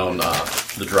 heading down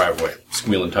the driveway,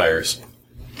 squealing tires.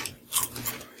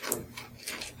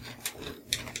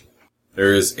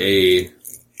 There is a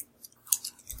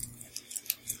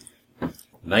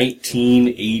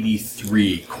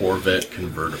 1983 Corvette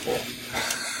convertible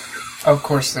Of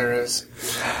course there is.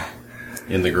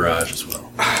 in the garage as well.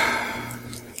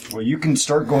 Well, you can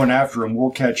start going after him.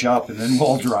 We'll catch up, and then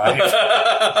we'll drive.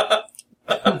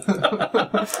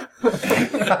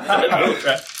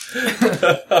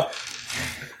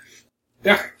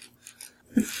 Yeah.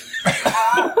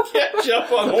 Can't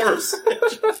jump on horse.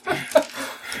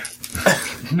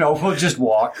 No, we'll just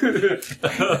walk.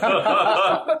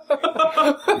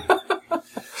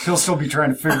 He'll still be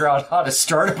trying to figure out how to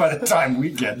start it by the time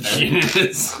we get there.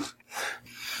 Yes.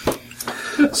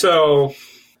 So,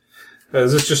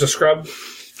 is this just a scrub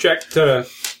check to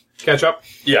catch up?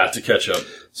 Yeah, to catch up.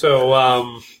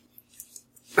 So,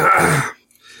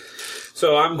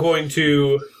 so I'm going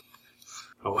to...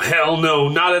 Oh, hell no,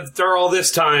 not after all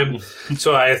this time.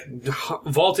 So I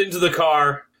vault into the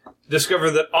car,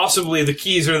 discover that awesomely the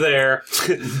keys are there.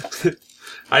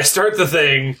 I start the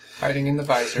thing. Hiding in the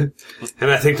visor.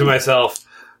 And I think to myself,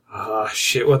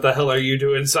 shit, what the hell are you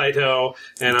doing, Saito?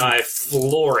 And I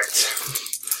floor it.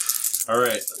 All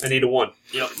right. I need a 1.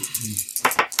 Yep.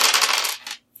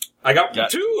 I got 2.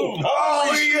 Oh,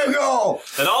 there you go!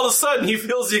 And all of a sudden, he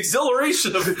feels the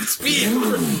exhilaration of speed.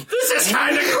 This is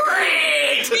kind of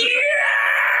great! Yeah!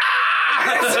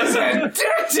 This is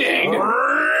addicting!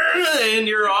 And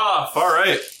you're off. All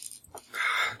right.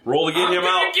 Roll to get him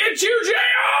out. Get you, JR!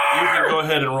 You can go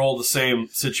ahead and roll the same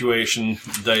situation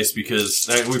dice because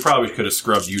we probably could have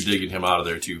scrubbed you digging him out of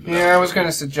there too. But Yeah, I was going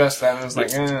to suggest that. I was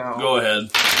like, go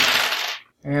ahead.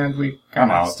 And we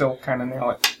still kind of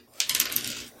nail it.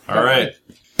 All right.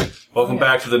 Welcome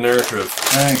back to the narrative.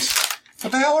 Thanks.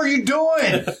 What the hell are you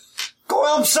doing? Go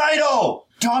help Saito!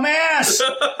 Dumbass!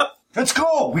 Let's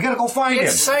go. We gotta go find him.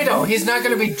 It's Saito. He's not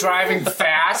going to be driving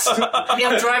fast. He's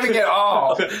not driving at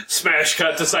all. Smash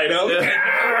cut to Saito.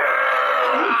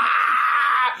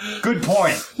 Good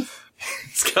point.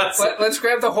 Let's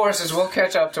grab the horses. We'll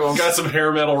catch up to him. Got some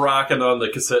hair metal rocking on the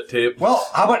cassette tape. Well,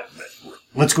 how about...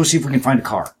 Let's go see if we can find a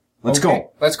car. Let's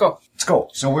go. Let's go. Let's go.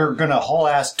 So we're gonna haul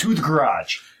ass to the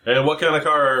garage. And what kind of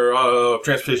car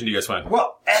transportation do you guys find?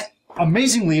 Well,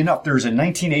 amazingly enough, there's a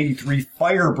 1983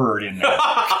 Firebird in there.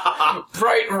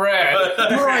 Bright red.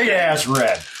 Bright ass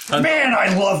red. Man,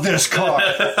 I love this car.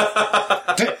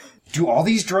 Do all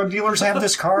these drug dealers have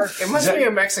this car? It must be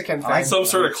a Mexican thing. Some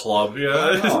sort of club,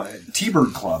 yeah.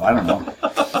 T-Bird Club, I don't know.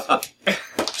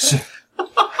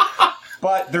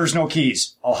 But there's no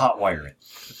keys. I'll hotwire it.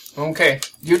 Okay,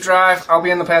 you drive. I'll be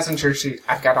in the passenger seat.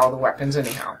 I've got all the weapons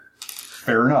anyhow.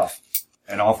 Fair enough.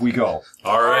 And off we go.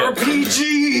 All right.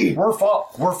 RPG!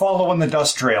 We're following the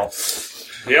dust trail.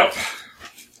 Yep.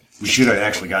 We should have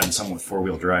actually gotten someone with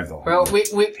four-wheel drive, though. Well,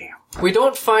 we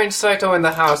don't find Saito in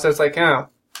the house. It's like,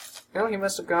 he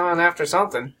must have gone after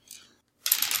something.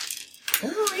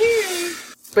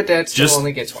 But Dad still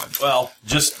only gets one. Well,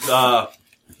 this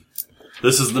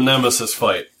is the Nemesis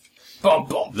fight. Bum,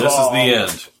 bum, This is the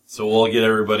end. So we'll get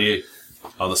everybody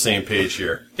on the same page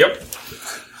here. Yep.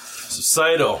 So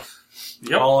Saito.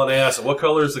 Yep. Hauling ass. What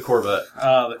color is the Corvette?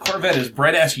 The Corvette is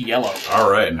bright-ass yellow.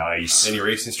 All right. Nice. Any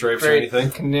racing stripes or Great. anything?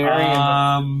 Canary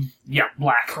Yeah,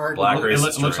 black. Black It racing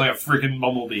looks stripe. like a freaking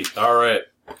bumblebee. All right.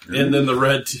 And then the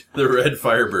red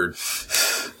Firebird.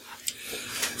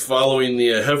 Following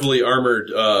the heavily armored,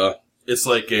 it's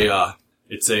like a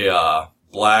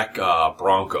black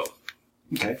Bronco.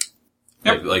 Okay.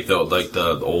 Yep. Like the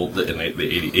old the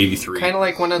 83. Kind of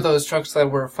like one of those trucks that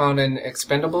were found in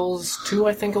Expendables 2,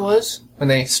 I think it was, when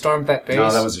they stormed that base.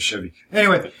 No, that was a Chevy.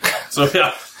 Anyway. So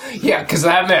yeah. Yeah, because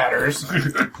that matters.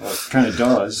 Well, it kind of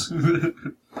does.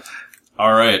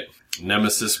 All right.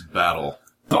 Nemesis battle.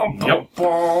 Bum, bum,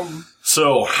 bum.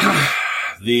 So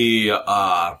the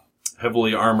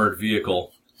heavily armored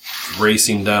vehicle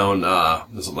racing down.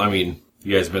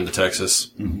 You guys been to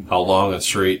Texas? Mm-hmm. How long and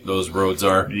straight those roads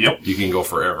are? Yep. You can go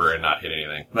forever and not hit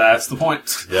anything. That's the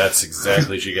point. That's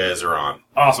exactly what you guys are on.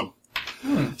 Awesome.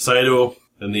 Saito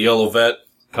and the yellow vet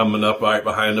coming up right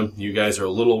behind him. You guys are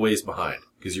a little ways behind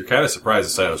because you're kind of surprised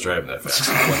that Saito's driving that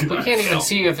fast. We can't even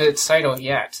see if it's Saito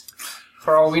yet.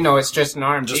 For all we know, it's just an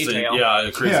armed detail.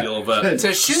 A crazy yellow vet.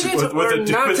 To shoot it or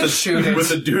not to shoot it.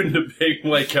 With a dude in a big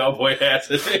white cowboy hat.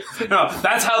 No,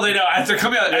 that's how they know. As they're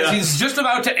coming out, as he's just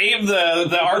about to aim the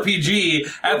RPG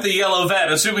at the yellow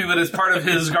vet, assuming that it's part of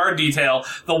his guard detail,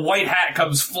 the white hat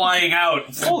comes flying out.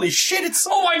 Holy shit,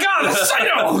 oh my god, it's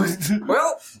Saito!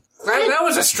 Well, that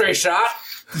was a stray shot.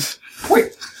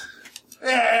 Wait.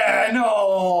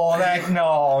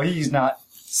 No, he's not.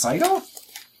 Saito?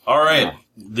 All right.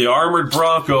 The armored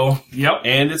Bronco Yep.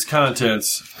 and its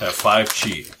contents have 5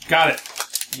 chi. Got it.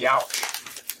 Youch.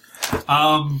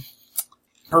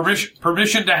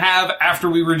 Permission to have, after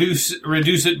we reduce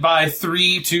it by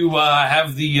 3, to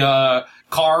have the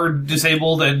car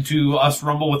disabled and to us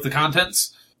rumble with the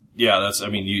contents? Yeah,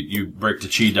 you break the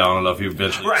chi down enough, you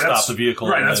eventually stop the vehicle.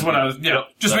 Right, that's what I was,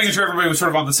 just making sure everybody was sort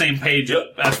of on the same page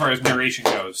as far as narration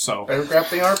goes, so. Better grab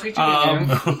the RPG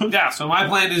again. Yeah, so my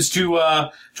plan is to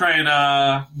try and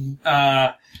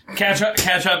catch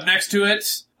up next to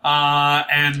it,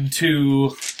 and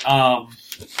to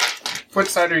Which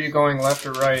side are you going, left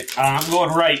or right? I'm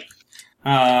going right.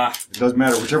 It doesn't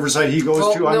matter. Whichever side he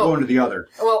goes to, I'm going to the other.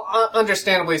 Well,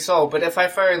 understandably so, but if I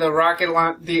fire the rocket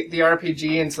the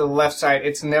RPG into the left side,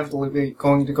 it's inevitably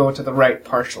going to go to the right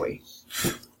partially.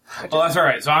 Well, that's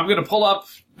alright. So I'm going to pull up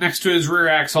next to his rear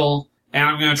axle, and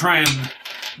I'm going to try and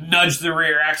nudge the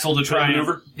rear axle to try and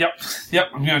maneuver. Yep.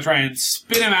 I'm going to try and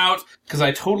spin him out, because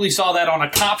I totally saw that on a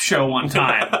cop show one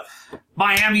time.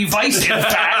 Miami Vice, in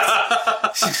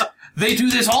fact. They do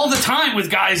this all the time with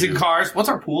guys in cars. What's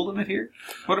our pool limit here?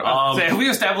 Have we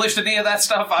established any of that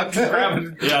stuff? I'm just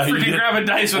grabbing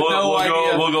dice with no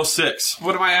idea. We'll go 6.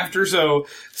 What am I after? So,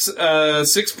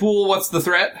 6 pool, what's the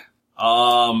threat?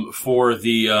 For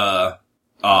the,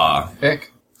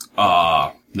 Pick.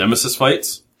 Nemesis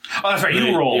fights, Oh, that's right.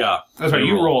 You roll. Yeah. That's right. You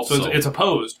You roll, roll. So so- it's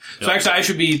opposed. So Yep. actually, I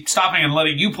should be stopping and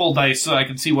letting you pull dice so I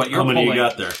can see what you're How many pulling. you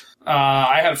got there?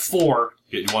 I had 4.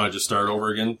 You want to just start over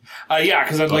again? Yeah,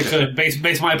 because I'd like Okay. to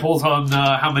base my pulls on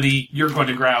how many you're going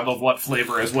to grab of what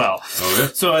flavor as well.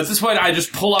 Okay. So at this point, I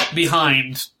just pull up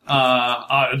behind,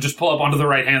 just pull up onto the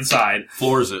right-hand side.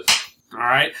 Floors it. All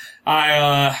right.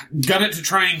 I gun it to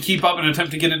try and keep up and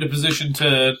attempt to get into position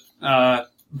to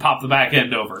pop the back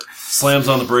end over. Slams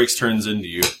on the brakes, turns into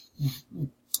you.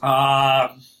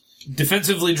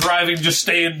 Defensively driving, just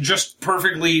staying just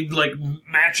perfectly, like,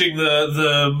 matching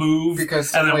the move.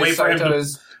 Because and then wait for him Saito to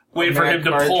is wait for him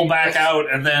to pull back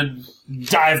out and then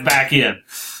dive back in.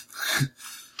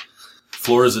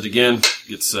 Floors it again,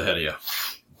 gets ahead of you.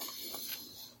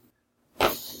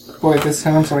 Boy, this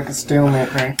sounds like a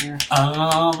stalemate right here.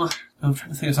 I'm trying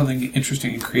to think of something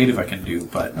interesting and creative I can do,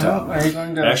 but Are you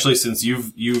going to... Actually, since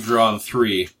you've drawn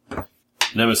 3,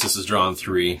 Nemesis has drawn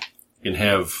 3, you can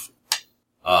have,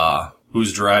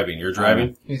 who's driving? You're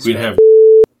driving? He's We'd have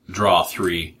draw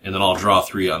 3, and then I'll draw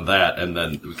 3 on that, and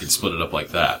then we can split it up like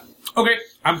that. okay,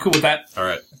 I'm cool with that.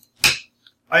 Alright.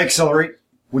 I accelerate.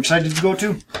 Which side did you go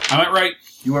to? I went right.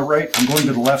 You went right. I'm going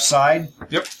to the left side.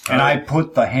 Yep. And I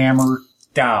put the hammer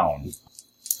down.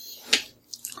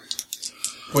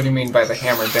 What do you mean by the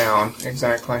hammer down,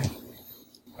 exactly?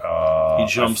 He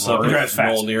jumps up Drive at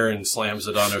fast. Mjolnir and slams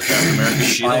it onto Captain America's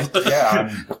shield.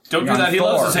 Don't do I'm that. He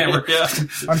loves his Thor. hammer. Yeah.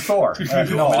 I'm Thor.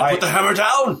 No, Put the hammer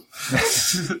down!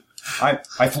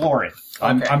 I floor it.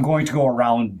 Okay. I'm going to go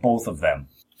around both of them.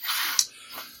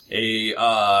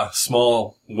 A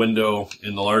small window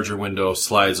in the larger window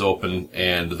slides open,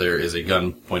 and there is a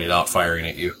gun pointed out, firing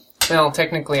at you. Well,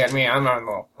 technically at me, I'm on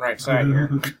the right side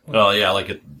here. Well, yeah, like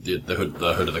at the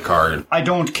hood of the car. I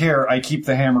don't care. I keep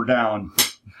the hammer down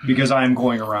because I am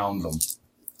going around them.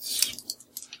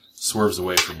 Swerves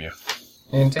away from you.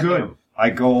 Into Good. him.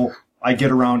 I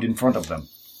get around in front of them.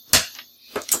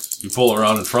 You pull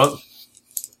around in front,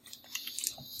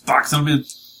 Box him in.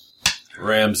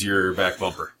 rams your back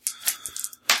bumper.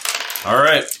 All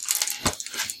right.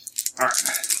 All right.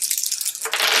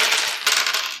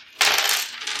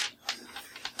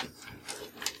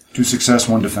 Two success,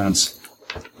 one defense.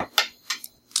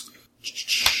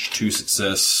 2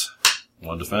 success,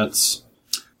 1 defense.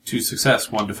 2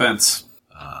 success, 1 defense.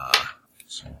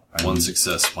 1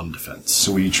 success, 1 defense.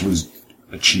 So we each lose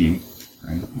a chi.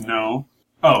 Right? No.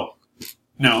 Oh.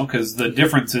 No, because the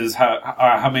difference is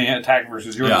how many attack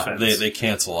versus your Yeah, defense. they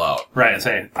cancel out. Right,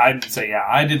 I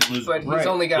didn't lose. But he's Right.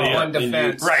 only got Yeah, one and you-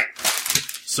 defense. Right.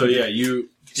 So yeah, you.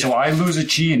 So I lose a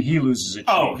chi and he loses a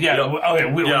chi. Oh, yeah. Yep. Okay,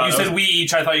 when Yeah, you that said was- we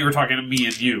each, I thought you were talking to me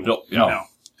and you. Nope. No.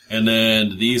 And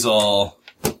then these all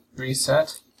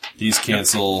Reset. these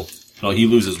cancel. No, he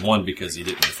loses 1 because he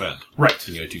didn't defend. Right.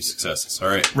 And you got 2 successes. All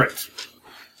right. Right.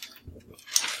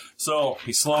 So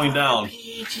he's slowing down.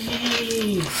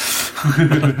 Here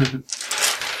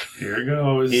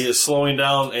goes. He is slowing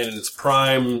down, and it's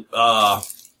prime.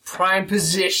 Prime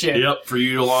position. Yep, for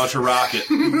you to launch a rocket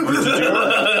or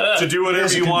to do whatever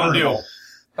It's a you want to do. convertible.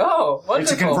 Oh, wonderful.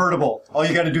 It's a convertible. All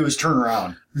you got to do is turn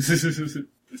around.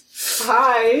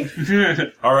 Hi.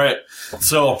 All right.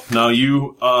 So now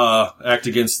you act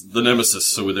against the nemesis.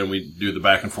 So then we do the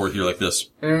back and forth here like this.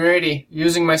 Alrighty.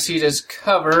 Using my seat as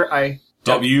cover, I...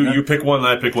 So you pick one, and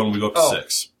I pick one. We go up to Oh.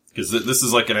 6 because this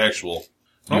is like an actual.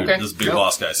 Dude, Okay. This is big Yep.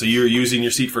 boss guy. So you're using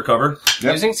your seat for cover.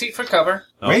 Yep. Using seat for cover.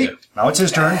 Okay. Wait, now it's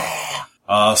his turn.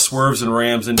 Swerves and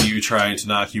rams into you, trying to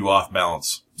knock you off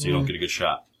balance, so you don't get a good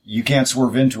shot. You can't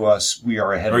swerve into us. We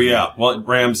are ahead Or of you. yeah, well, it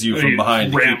rams you from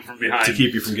behind, Ram from behind. to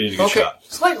keep you from getting a good Okay. shot.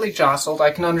 Slightly jostled.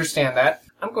 I can understand that.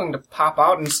 I'm going to pop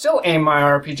out and still aim my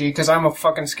RPG because I'm a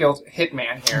fucking skilled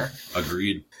hitman here.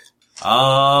 Agreed.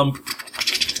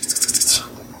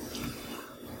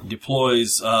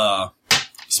 Deploys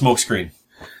smoke screen.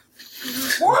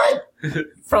 What?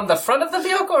 From the front of the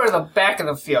vehicle or the back of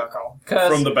the vehicle?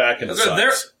 'Cause From the back and the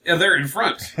sides. They're in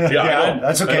front. Yeah, I Yeah, know.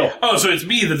 that's I okay. know. Oh, so it's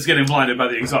me that's getting blinded by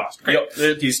the exhaust. Great.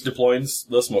 Yep, he's deploying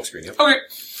the smoke screen. Yep. Okay.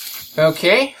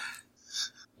 Okay.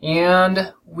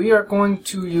 And we are going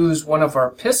to use one of our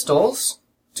pistols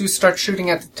to start shooting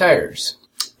at the tires.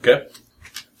 Okay.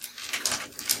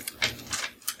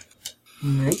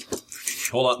 Right.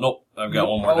 Hold on. Nope. I've got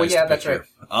one more. Oh, dice yeah, to that's pick right. here.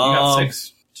 You got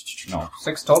 6. No.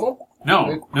 6 total?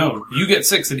 No. You get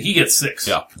 6 and he gets 6.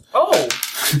 Yeah. Oh!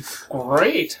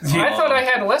 Great. I thought I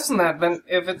had less than that. Then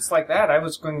if it's like that, I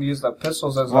was going to use the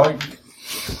pistols as well. Well,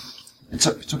 it's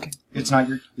okay. It's not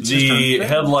your. It's his The turn.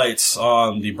 headlights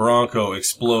on the Bronco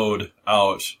explode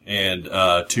out, and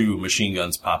 2 machine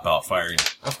guns pop out, firing.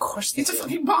 Of course they He's a do.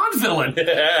 fucking Bond villain.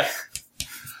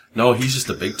 No, he's just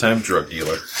a big-time drug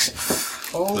dealer.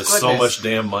 Oh, With goodness. so much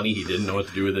damn money, he didn't know what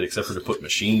to do with it except for to put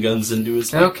machine guns into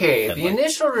his Okay, the headlight.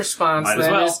 initial response Might as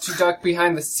then well. is to duck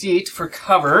behind the seat for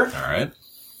cover. All right.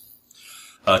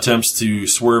 Attempts to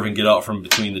swerve and get out from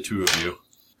between the two of you,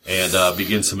 and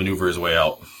begins to maneuver his way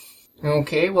out.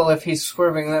 Okay, well, if he's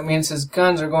swerving, that means his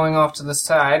guns are going off to the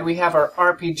side. We have our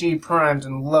RPG primed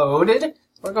and loaded.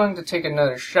 We're going to take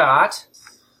another shot.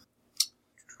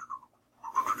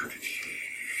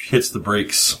 Hits the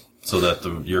brakes so that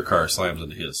your car slams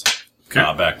into his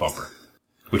back bumper,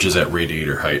 which is at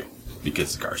radiator height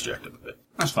because the car's jacked up a bit.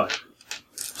 That's fine.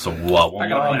 So I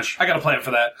got a plan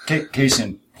for that. Case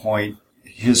in point,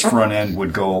 his front end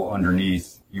would go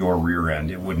underneath your rear end.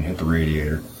 It wouldn't hit the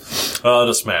radiator.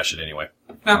 It'll smash it anyway.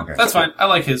 No, Okay. that's fine. I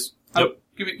like his. Yep.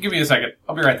 Give me a second.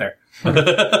 I'll be right there.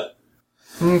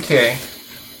 Okay.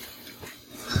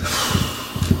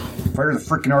 Fire the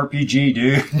freaking RPG,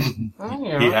 dude. Well,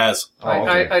 you know, He has.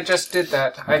 okay. I just did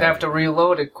that. I'd have to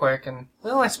reload it quick, and,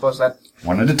 well, I suppose that...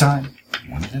 One at a time.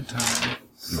 One at a time.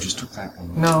 You just took that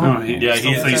one. No.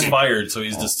 He's fired, so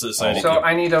he's just deciding So to.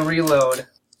 I need a reload.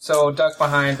 So duck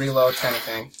behind, reload kind of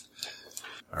thing.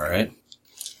 All right.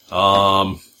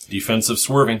 Defensive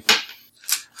swerving.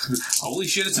 Holy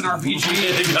shit! It's an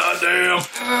RPG. Goddamn.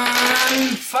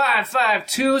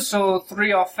 5-5-2, so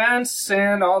 3 offense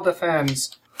and all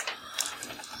defense.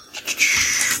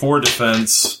 4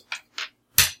 defense,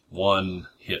 1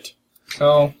 hit.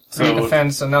 So 3 So-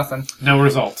 defense and nothing. No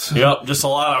results. Yep, just a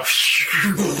lot of.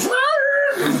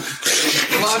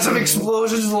 Lots of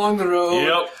explosions along the road.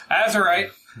 Yep. That's all right.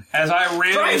 As I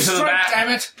ram into the back, damn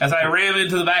it! as I ram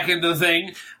into the back end of the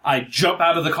thing, I jump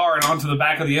out of the car and onto the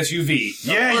back of the SUV.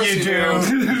 Yeah, you do.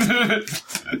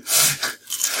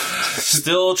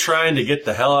 Still trying to get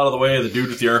the hell out of the way of the dude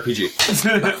with the RPG.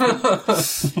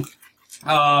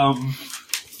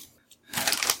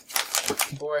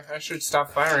 Boy, I should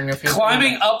stop firing if he's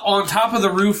Climbing up on top of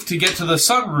the roof to get to the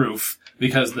sunroof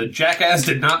because the jackass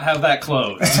did not have that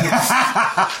closed.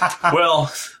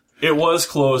 Well, it was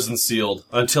closed and sealed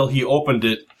until he opened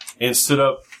it and stood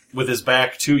up with his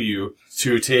back to you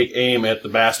to take aim at the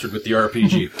bastard with the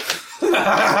RPG.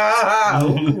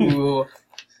 Ooh.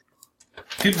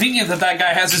 Convenient that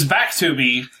guy has his back to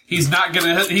me. He's not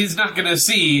gonna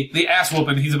see the ass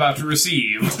whooping he's about to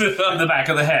receive in the back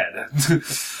of the head.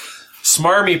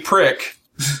 Smarmy prick.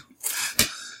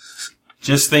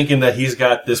 Just thinking that he's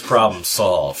got this problem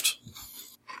solved.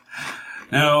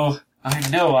 No, I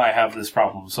know I have this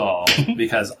problem solved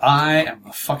because I am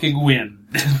the fucking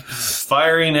wind.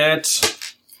 Firing at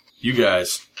you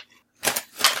guys.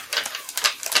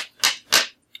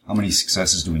 How many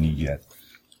successes do we need yet?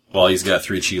 Well, he's got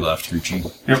 3 chi left. 3 chi?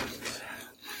 Yep.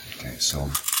 Okay, so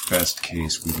best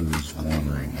case, we lose 1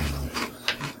 right now.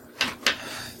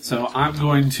 So I'm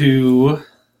going to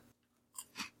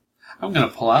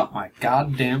pull out my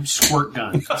goddamn squirt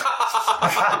gun. Because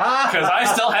I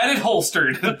still had it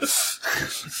holstered.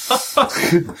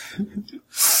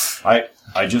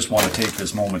 I just want to take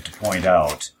this moment to point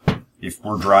out, if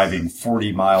we're driving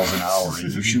 40 miles an hour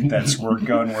and you shoot that squirt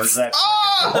gun, where's that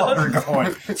water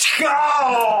going?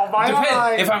 Oh, my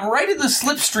eye! If I'm right in the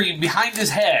slipstream behind his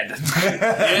head,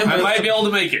 I might be able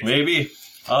to make it. Maybe.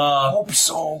 Hope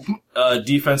so.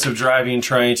 Defensive driving,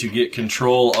 trying to get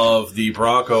control of the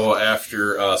Bronco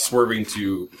after swerving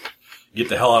to get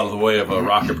the hell out of the way of a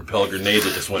rocket-propelled grenade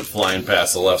that just went flying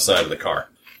past the left side of the car,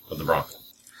 of the Bronco.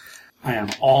 I am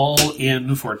all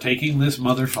in for taking this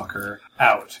motherfucker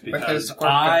out because squirt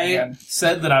gun I again.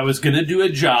 said that I was going to do a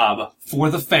job for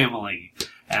the family,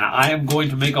 and I am going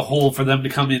to make a hole for them to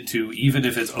come into, even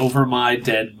if it's over my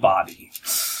dead body.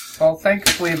 Well,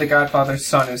 thankfully the Godfather's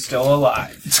son is still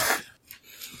alive.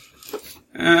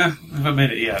 I haven't made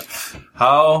it yet.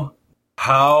 How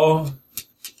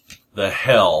the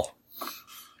hell?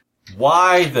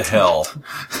 Why the hell?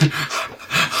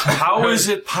 How is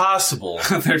it possible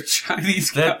They're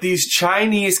Chinese. that these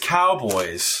Chinese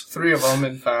cowboys 3 of them,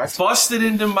 in fact. busted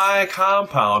into my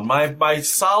compound, my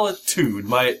solitude,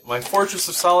 my fortress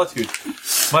of solitude,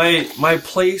 my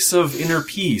place of inner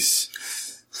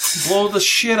peace, blow the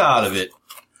shit out of it,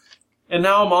 and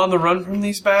now I'm on the run from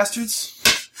these bastards?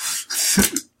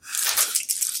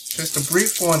 Just a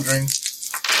brief wondering.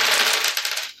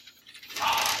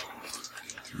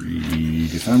 3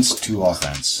 defense, 2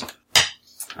 offense.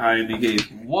 I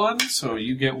negate 1, so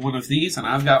you get 1 of these, and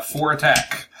I've got 4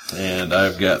 attack. And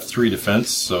I've got 3 defense,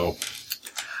 so...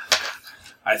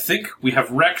 I think we have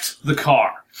wrecked the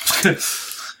car.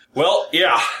 Well,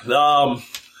 yeah.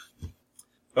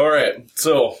 Alright,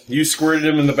 so you squirted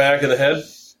him in the back of the head?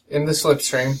 In the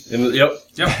slipstream. Yep.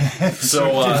 Yep.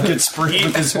 So Get sprayed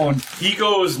with his own. he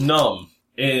goes numb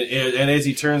And as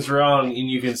he turns around and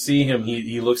you can see him,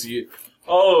 he looks at you.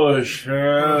 Oh,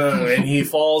 sure. And he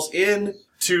falls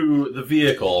into the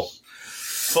vehicle,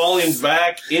 falling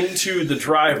back into the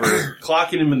driver,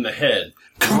 clocking him in the head.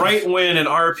 Right when an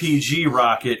RPG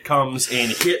rocket comes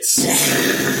and hits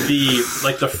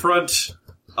the front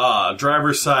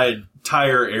driver's side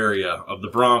tire area of the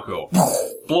Bronco,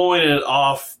 blowing it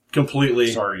off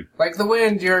completely. Sorry. Like the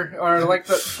wind, or like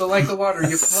the water,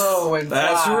 you flow and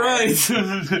That's fly. right.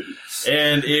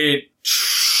 And it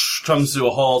comes to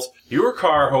a halt. Your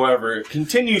car, however,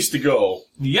 continues to go.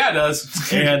 Yeah, it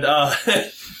does. And,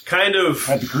 kind of...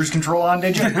 Had the cruise control on,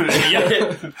 did you?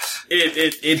 Yeah,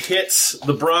 it hits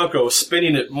the Bronco,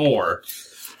 spinning it more.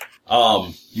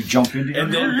 You jump into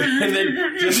And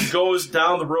then just goes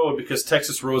down the road because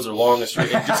Texas roads are long and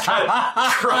straight. And just kind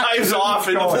of drives off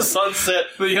into the sunset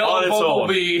The yellow on its own.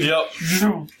 bumblebee. Yep.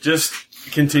 Just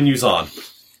continues on.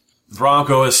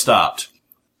 Bronco has stopped.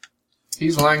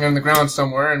 He's lying on the ground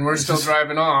somewhere, and we're still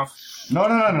driving off No.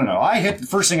 The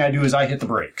first thing I do is I hit the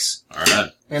brakes. All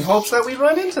right. in hopes that we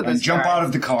run into this And jump guy. out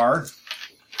of the car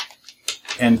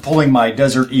and pulling my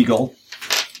Desert Eagle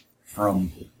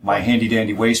from my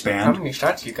handy-dandy How waistband. many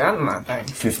shots you got in that thing?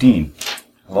 15.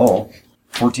 Hello?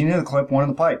 14 in the clip, 1 in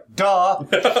the pipe. Duh!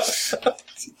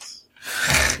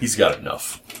 He's got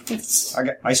enough.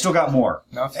 I still got more.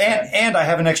 Enough. And I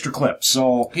have an extra clip,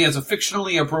 so... He has a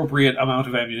fictionally appropriate amount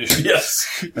of ammunition.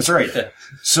 Yes. That's right.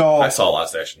 So... I saw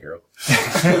Last Action Hero.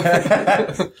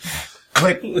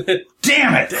 Click.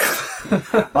 Damn it!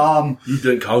 You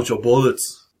didn't count your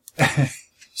bullets.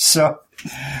 So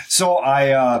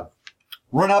I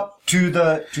run up to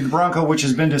the Bronco, which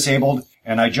has been disabled,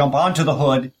 and I jump onto the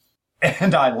hood,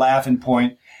 and I laugh and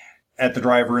point at the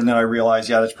driver, and then I realize,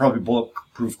 yeah, that's probably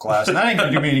bulletproof glass, and that ain't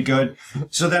gonna do me any good.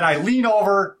 So then I lean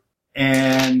over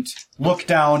and look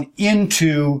down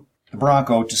into the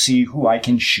Bronco to see who I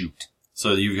can shoot.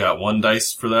 So you've got 1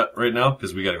 dice for that right now?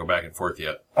 Because we got to go back and forth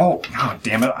yet. Oh,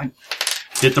 damn it. I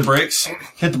Hit the brakes.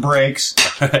 hit the brakes.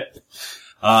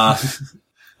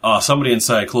 Somebody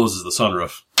inside closes the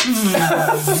sunroof.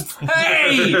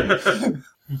 Hey!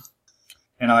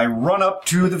 And I run up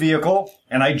to the vehicle,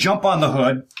 and I jump on the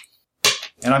hood,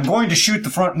 and I'm going to shoot the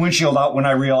front windshield out when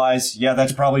I realize, yeah,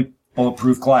 that's probably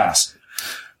bulletproof glass.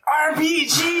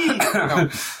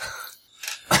 RPG!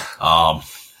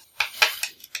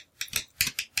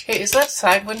 Hey, is that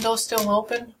side window still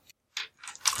open?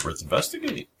 Worth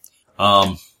investigating.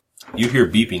 You hear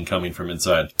beeping coming from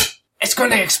inside. It's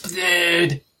gonna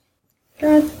explode!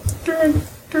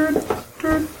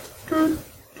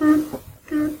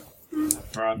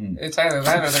 Run. It's either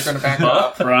that or they're gonna back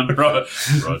up. Run.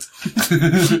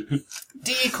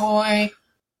 Decoy!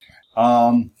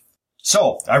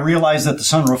 So I realize that the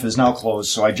sunroof is now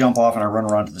closed, so I jump off and I run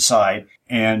around to the side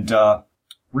and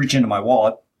reach into my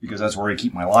wallet, because that's where I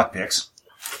keep my lockpicks.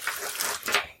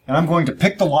 And I'm going to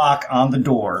pick the lock on the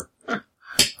door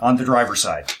on the driver's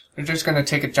side. They're just gonna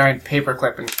take a giant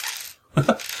paperclip and...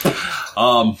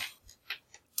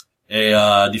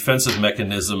 A defensive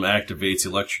mechanism activates,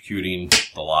 electrocuting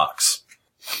the locks.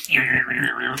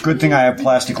 Good thing I have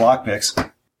plastic lockpicks.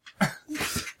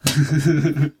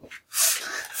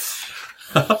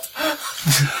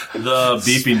 The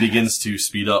beeping begins to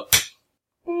speed up.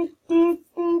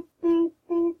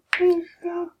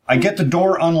 I get the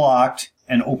door unlocked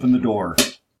and open the door.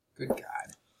 Good God.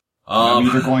 I'm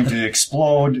either going to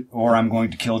explode or I'm going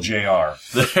to kill JR.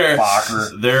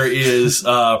 There is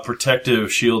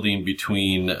protective shielding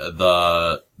between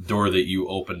the door that you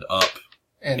opened up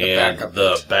And and backup.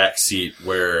 the back seat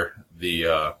where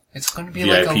the It's gonna be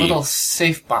VIP. like a little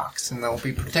safe box, and they'll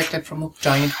be protected from a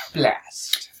giant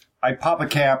blast. I pop a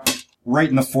cap right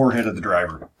in the forehead of the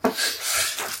driver.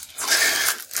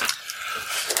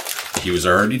 he was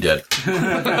already dead.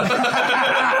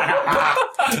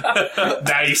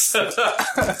 Nice.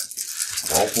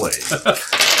 Well played.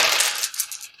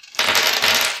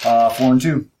 4 and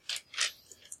 2.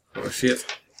 Oh, shit.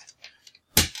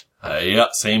 Yeah,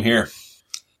 same here.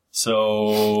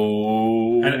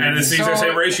 So And these are the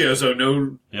same ratio, so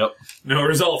no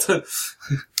result.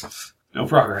 No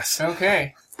progress.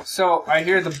 Okay. So, I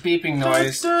hear the beeping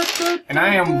noise, and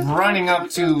I am running up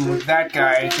to that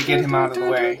guy to get him out of the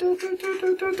way.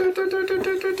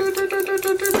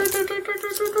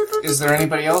 Is there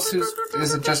anybody else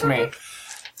is it just me?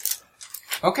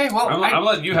 Okay, well, I'm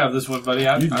letting you have this one, buddy.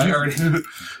 I already...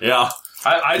 yeah.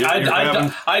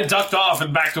 I ducked off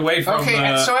and backed away from... Okay,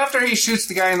 and so after he shoots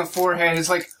the guy in the forehead,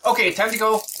 he's like, okay, time to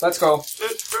go. Let's go.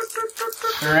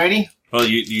 You ready? Well,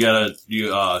 you gotta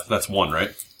that's one,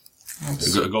 right?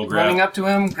 Go grab. Running up to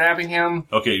him, grabbing him.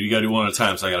 Okay, you gotta do one at a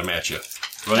time, so I gotta match you.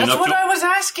 Running That's up what to him? I was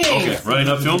asking. Okay, running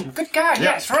up to him. Good God,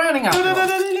 yes, running up to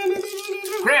him.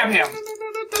 Grab him.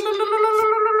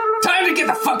 Time to get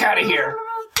the fuck out of here.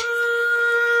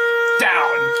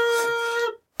 Down.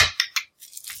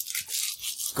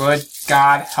 Good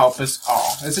God help us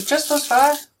all. Is it just those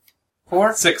 5?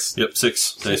 4? 6. Yep,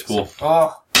 6 dice pool.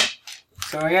 Oh.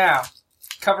 So yeah.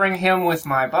 Covering him with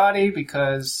my body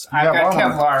because I've got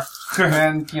armor. Kevlar.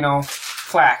 And,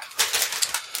 flak.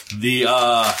 The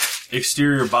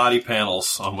exterior body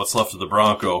panels on what's left of the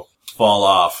Bronco fall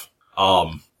off.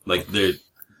 Like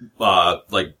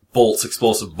bolts,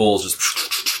 explosive bolts,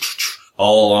 just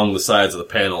all along the sides of the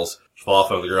panels fall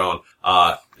off on the ground,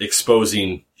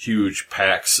 exposing huge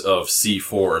packs of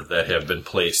C4 that have been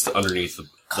placed underneath the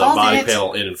body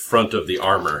panel and in front of the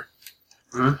armor,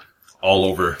 all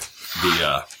over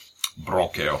the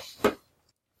Bronco.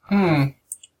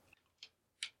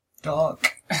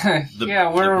 Duck.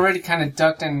 Yeah, we're already kind of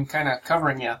ducked and kind of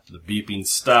covering you. The beeping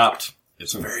stopped.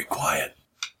 It's very quiet.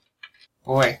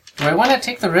 Boy, do I want to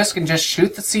take the risk and just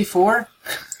shoot the C4?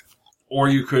 Or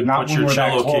you could Not put when your we're that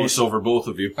cello close. case over both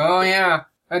of you. Oh yeah,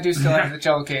 I do still have the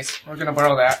cello case. We're gonna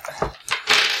borrow that.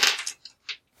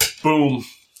 Boom.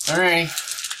 Alright.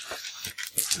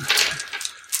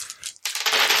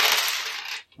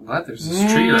 What? There's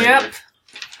this tree right Yep. here.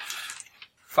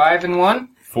 5 and 1.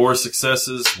 4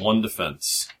 successes, 1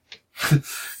 defense.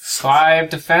 5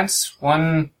 defense,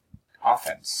 1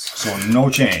 offense. So no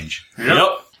change. Yep.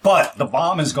 But the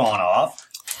bomb has gone off.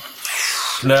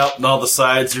 Now the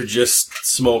sides are just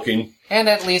smoking. And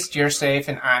at least you're safe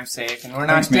and I'm safe and we're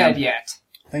not Thanks, dead ma'am. yet.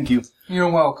 Thank you. You're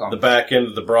welcome. The back end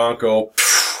of the Bronco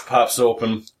pops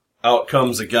open. Out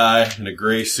comes a guy in a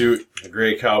gray suit, a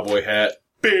gray cowboy hat,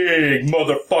 big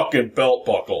motherfucking belt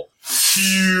buckle.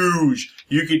 Huge.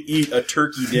 You could eat a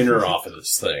turkey dinner off of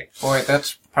this thing. Boy,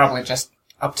 that's probably just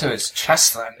up to his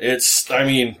chest then. That is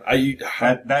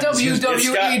his-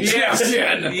 WWE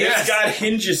champion! It's got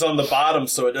hinges on the bottom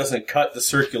so it doesn't cut the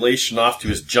circulation off to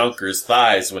his junk or his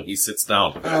thighs when he sits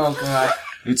down. Oh god.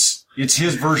 It's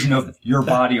his version of your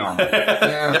body armor.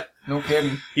 Yeah, no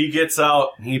kidding. He gets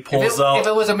out and he If pulls out.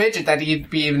 it was a midget, that'd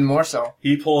be even more so.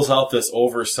 He pulls out this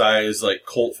oversized,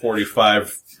 Colt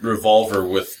 45 revolver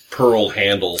with pearled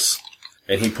handles,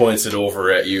 and he points it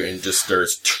over at you and just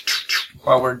starts.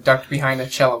 While we're ducked behind a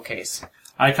cello case.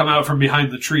 I come out from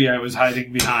behind the tree I was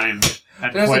hiding behind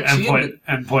and There's a tree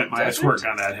in point my desert? squirt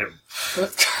gun at him.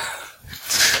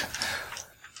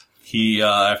 He,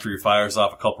 after he fires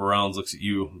off a couple rounds, looks at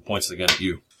you and points the gun at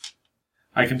you.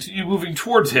 I continue moving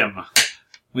towards him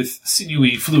with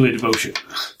sinewy, fluid motion.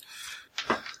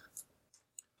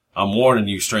 I'm warning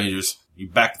you, strangers. You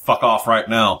back the fuck off right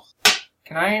now.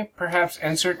 Can I perhaps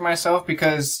insert myself?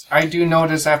 Because I do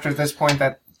notice after this point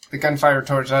that the gunfire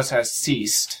towards us has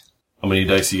ceased. How many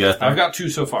dice you got there? I've got 2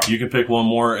 so far. You can pick one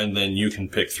more, and then you can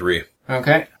pick 3.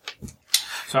 Okay.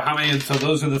 So how many? So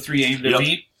those are the 3 aimed at Yep.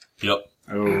 me? Yep.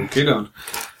 Okay, done.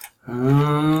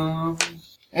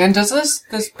 And does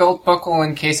this belt buckle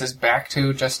encase his back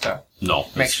too, just to No,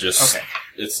 make it's just... Okay.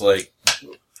 It's like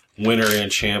winner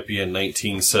and champion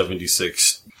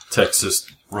 1976 Texas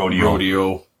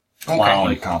rodeo.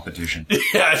 Clown competition.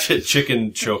 Yeah,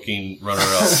 chicken choking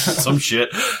runner-up. Some shit.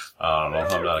 I don't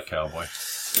know. I'm not a cowboy.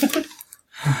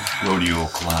 Rodeo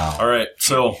clown. All right,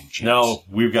 so now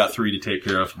we've got 3 to take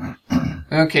care of.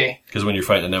 Okay, Because when you're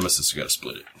fighting a nemesis, you got to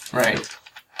split it. right.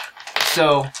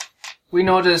 So, we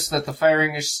notice that the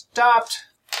firing is stopped.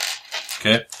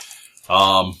 Okay.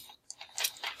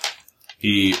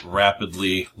 He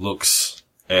rapidly looks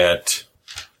at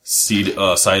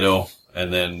Saito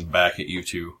and then back at you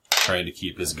two, trying to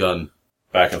keep his gun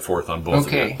back and forth on both of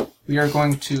Okay, you. we are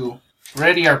going to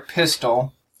ready our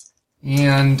pistol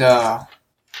and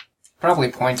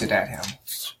probably point it at him.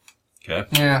 Okay.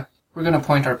 Yeah, we're going to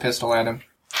point our pistol at him.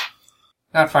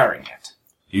 Not firing yet.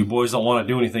 You boys don't want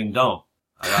to do anything dumb.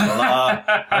 I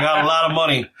got a lot of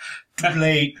money. Too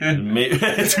late. Too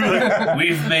late.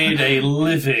 We've made a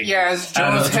living. Yeah, as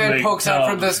Joe's head pokes out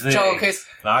from this cello case.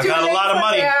 I got a lot of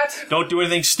money. That. Don't do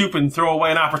anything stupid and throw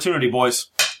away an opportunity, boys.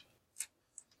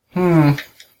 Do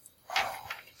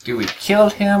we kill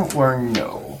him or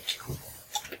no?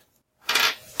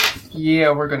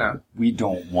 Yeah, we're gonna. We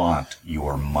don't want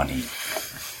your money.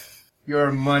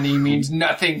 Your money means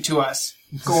nothing to us.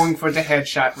 Going for the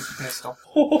headshot with the pistol.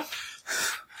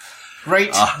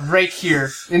 Right here.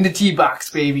 In the tee box,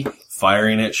 baby.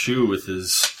 Firing at Shu with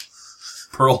his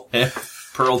pearl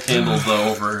handled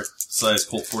oversized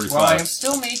Colt 45. Well, I'm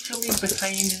still majorly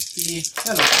behind the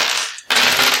other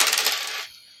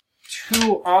one.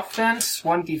 2 offense,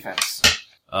 1 defense.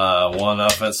 1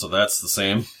 offense, so that's the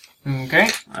same. Okay.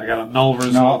 I got a null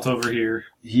result over here.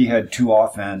 He had 2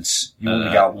 offense. You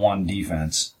only got 1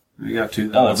 defense. You got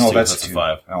 2. Oh, no, that's a 2.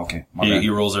 5. Oh, okay. He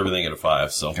rolls everything at a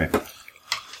 5, so. Okay.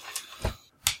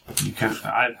 You can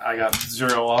I got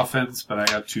 0 offense, but I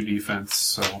got 2 defense,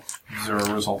 so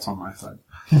 0 results on my side.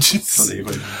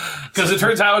 Because it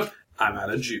turns out I'm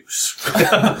out of juice.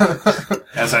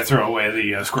 As I throw away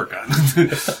the squirt gun.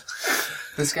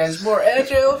 This guy's more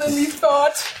agile than you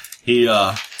thought. He,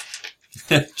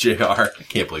 JR, I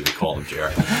can't believe we called him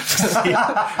JR.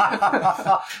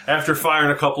 After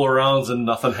firing a couple of rounds and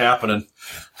nothing happening,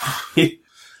 he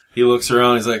looks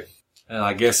around, he's like, well,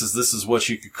 I guess this is what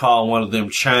you could call one of them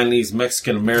Chinese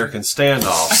Mexican-American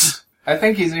standoffs. I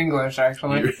think he's English,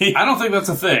 actually. I don't think that's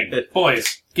a thing.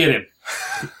 Boys, get him.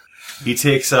 He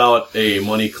takes out a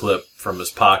money clip from his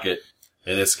pocket,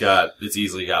 and it's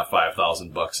easily got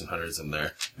 $5,000 in hundreds in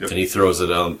there. Yep. And he throws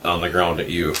it on the ground at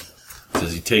you.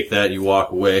 Says, you take that, you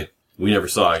walk away. We never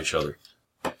saw each other.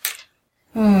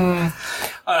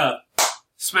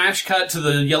 Smash cut to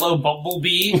the yellow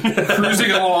bumblebee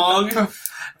cruising along,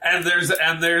 and there's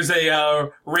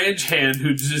a ranch hand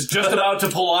who's just about to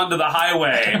pull onto the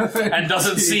highway and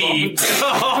doesn't see.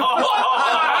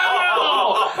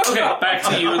 Okay, back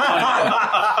to you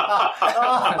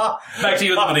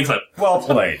with the money clip. Well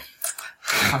played.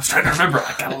 I was trying to remember.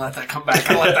 I gotta let that come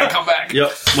back.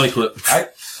 Yep, money clip.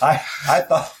 I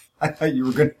thought you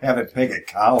were going to have it peg a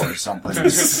cow or something.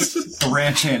 The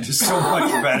ranch hand is so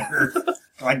much better.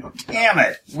 Like, damn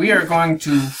it. We are going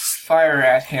to fire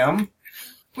at him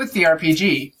with the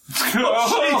RPG.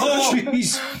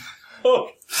 Jeez.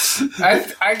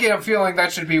 I get a feeling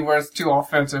that should be worth 2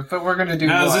 offensive, but we're going to do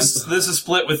now, 1. this is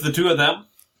split with the 2 of them?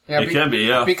 Yeah, It can be,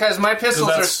 yeah. Because my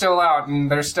pistols are still out, and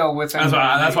they're still within...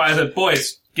 That's why I said,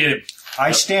 boys, get him.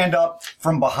 I stand up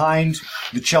from behind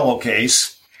the cello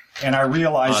case, and I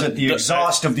realize that the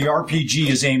exhaust of the RPG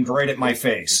is aimed right at my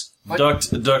face.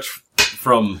 Ducked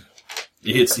from...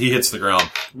 He hits the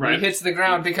ground. Right. He hits the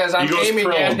ground because I'm goes aiming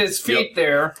prone. at his feet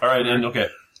there. All right, and okay.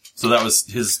 So that was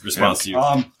his response to you.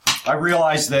 I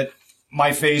realize that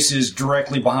my face is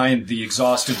directly behind the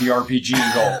exhaust of the RPG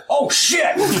and go, oh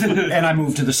shit! And I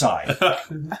move to the side.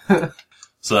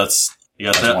 So that's... You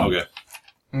got that? one. Okay.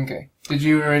 Okay. Did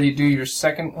you already do your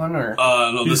second one, or...?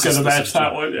 No, He's this gonna match is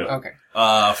that one, yeah. Okay.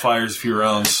 Fires a few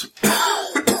rounds.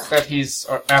 That he's...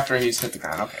 Or after he's hit the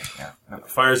ground, okay, yeah. Okay.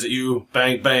 Fires at you.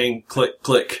 Bang, bang, click,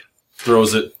 click.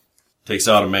 Throws it. Takes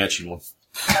out a matching one.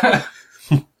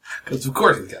 Because of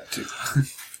course he's got 2.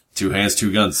 2 hands,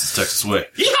 2 guns. It's Texas way.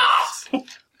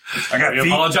 I got We feet.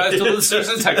 apologize to the listeners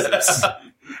in Texas.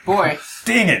 Boy.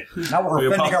 Dang it. Now we're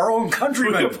offending our own We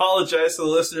countrymen. apologize to the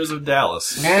listeners of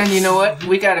Dallas. Man, you know what?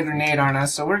 We got a grenade on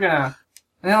us, so we're gonna...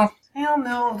 Well,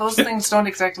 no, those things don't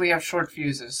exactly have short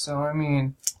fuses, so, I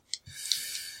mean...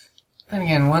 Then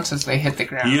again, once as they hit the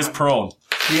ground... He is prone.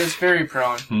 He is very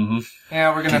prone. Mm-hmm.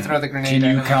 Yeah, we're gonna throw the grenade Can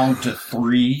at you him. count to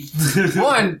 3?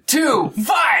 1, 2,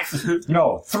 5!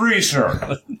 No, 3,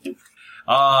 sir.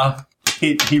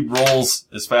 He rolls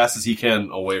as fast as he can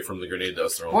away from the grenade that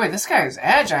was thrown. Boy, this guy is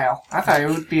agile. I thought he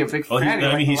would be a big Well, fatty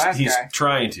like the last he's guy.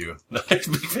 trying to.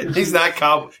 He's not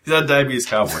diabetes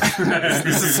cowboy.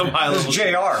 This is some high This level. is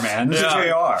JR, man. This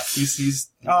is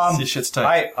JR. His shit's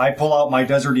tight. I pull out my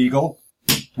Desert Eagle,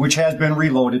 which has been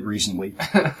reloaded recently,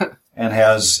 and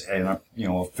has a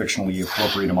fictionally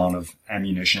appropriate amount of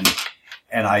ammunition,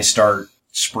 and I start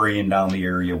spraying down the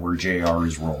area where JR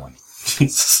is rolling.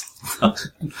 Jesus.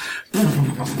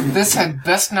 This had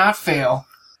best not fail.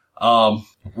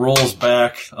 Rolls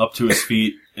back up to his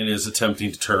feet and is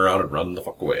attempting to turn around and run the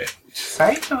fuck away.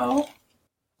 Psycho.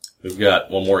 We've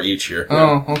got one more each here.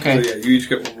 Oh, okay. So yeah, you each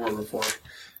get 1 more before.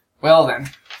 Well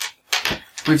then.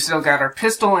 We've still got our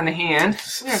pistol in hand.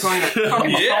 We are going to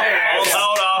fucking fire at it.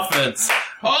 All out offense.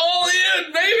 All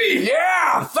in, baby!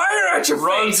 Yeah! Fire at your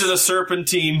Runs face! in a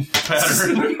serpentine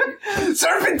pattern.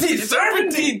 Serpentine!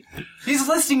 Serpentine! He's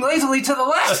listing lazily to the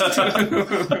left!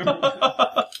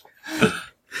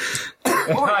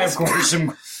 And I, of course,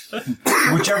 am...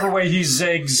 Whichever way he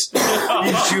zigs,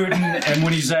 he's shooting, and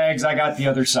when he zags, I got the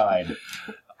other side.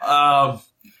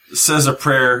 Says a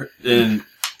prayer and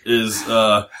is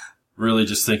really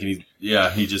just thinking,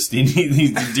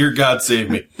 he dear God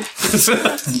save me.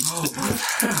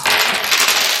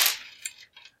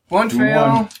 1 fail,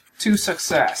 one. 2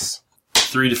 success.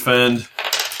 3 defend,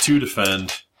 2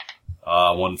 defend,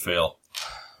 1 fail.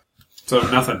 So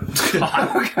nothing.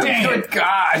 Good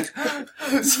God!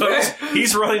 So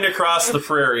he's running across the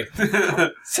prairie.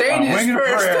 Saying his winging a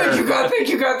prayers. prayer. Thank you, God, thank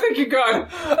you, God, thank you, God.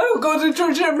 I'll go to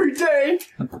church every day.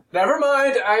 Never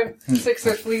mind, I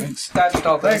successfully dodged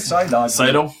all this. Thanks, I dodged.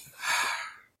 Saito?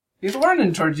 He's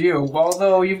running towards you,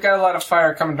 although you've got a lot of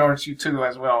fire coming towards you too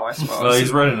as well, I suppose. Well,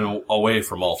 he's running away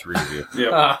from all three of you.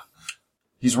 Yep.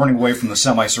 He's running away from the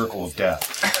semicircle of death.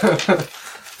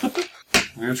 I'm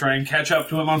going to try and catch up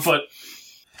to him on foot.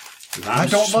 I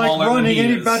don't like running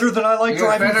any better than I like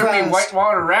driving better fast. be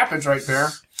Whitewater Rapids right there.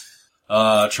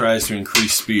 Tries to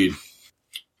increase speed.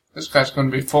 This guy's going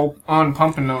to be full on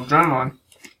pumping the adrenaline.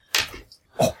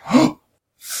 Oh.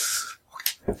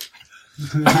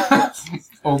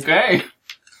 Okay. I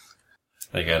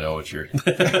think I know what you're...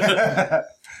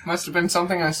 Must have been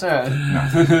something I said.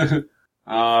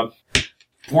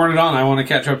 Pouring it on, I want to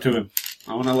catch up to him.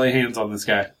 I want to lay hands on this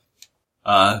guy.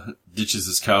 Ditches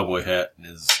his cowboy hat and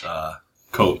his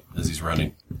coat as he's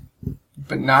running.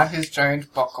 But not his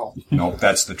giant buckle. Nope,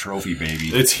 that's the trophy, baby.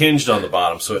 It's hinged on the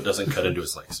bottom, so it doesn't cut into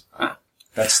his legs.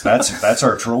 That's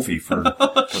our trophy for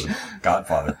the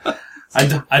Godfather.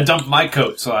 I dumped my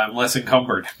coat, so I'm less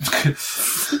encumbered.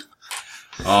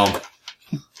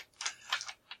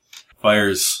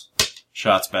 Fires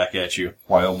shots back at you.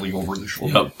 Wildly over the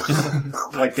shoulder.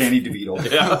 Yep. Like Danny DeVito.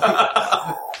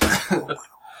 Yeah.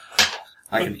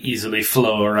 I can easily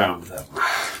flow around them.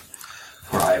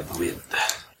 For I am the wind.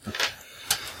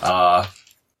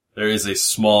 There is a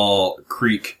small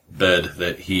creek bed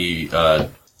that he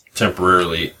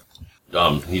temporarily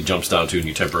he jumps down to, and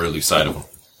you temporarily side of him.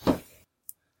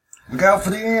 Look out for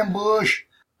the ambush!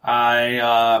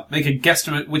 I make a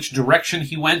guesstimate which direction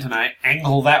he went, and I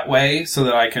angle that way so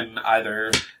that I can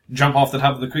either jump off the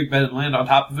top of the creek bed and land on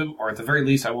top of him, or at the very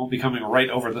least I won't be coming right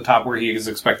over the top where he is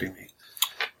expecting me.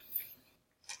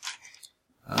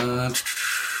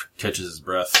 Catches his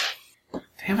breath.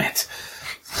 Damn it.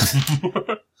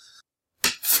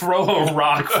 Throw a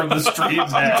rock from the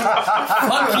stream's head.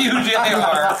 Fuck you, JR.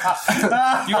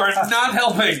 You are not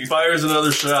helping. Fires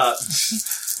another shot.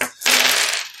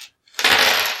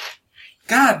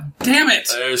 God damn it.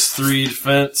 There's 3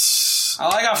 defense. Oh,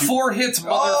 I got 4 hits, motherfucker.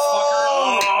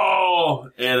 Oh!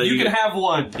 And You can have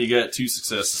one. You got 2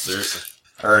 successes there. So.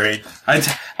 Alright.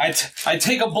 I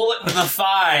take a bullet in the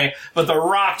thigh, but the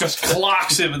rock just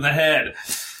clocks him in the head.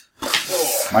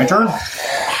 My turn?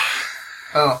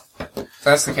 Oh, if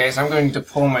that's the case, I'm going to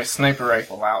pull my sniper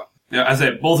rifle out. Yeah, I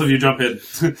say both of you jump in.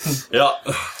 Yeah.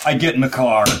 I get in the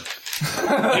car.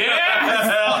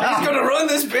 Yeah! He's gonna run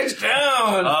this bitch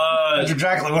down! That's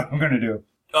exactly what I'm gonna do.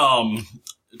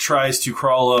 Tries to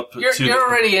crawl up You're to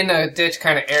already in a ditch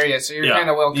kind of area, so you're kind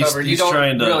of well covered. He's you don't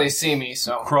trying to really see me,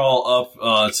 so... crawl up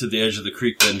to the edge of the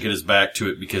creek bed and get his back to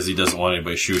it because he doesn't want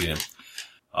anybody shooting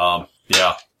him.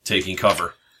 Taking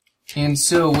cover. And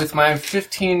so, with my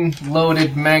 15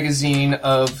 loaded magazine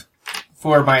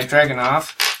for my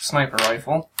Dragunov sniper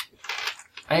rifle,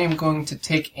 I am going to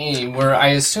take aim where I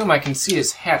assume I can see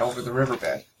his hat over the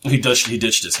riverbed. He ditched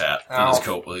his hat and his Oh.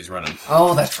 coat while he's running.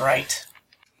 Oh, that's right.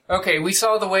 Okay, we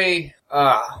saw the way,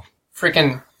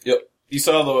 frickin' Yep. He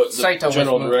saw the Saito was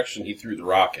general moving. direction he threw the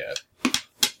rock at.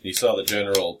 He saw the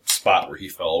general spot where he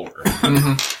fell over.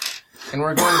 and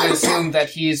we're going to assume that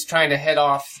he's trying to head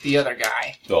off the other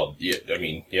guy. Well, yeah, I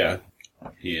mean, yeah,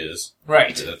 he is.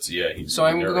 Right. So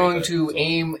I'm going to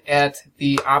aim at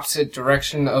the opposite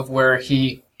direction of where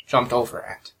he jumped over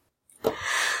at.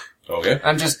 Okay.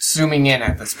 I'm just zooming in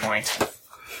at this point.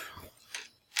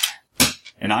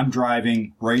 And I'm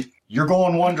driving right... You're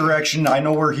going one direction, I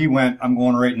know where he went, I'm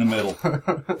going right in the middle.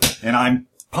 And I'm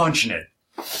punching it.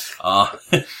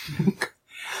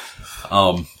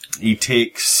 He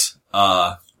takes,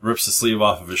 rips the sleeve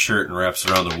off of his shirt and wraps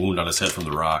it around the wound on his head from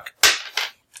the rock.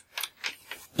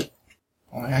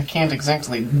 Well, I can't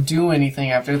exactly do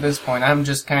anything after this point. I'm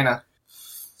just kind of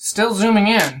still zooming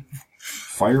in.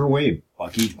 Fire away,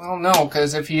 Bucky. Well, no,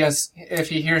 because if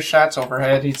he hears shots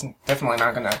overhead, he's definitely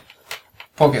not going to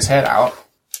poke his head out.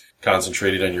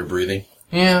 Concentrated on your breathing.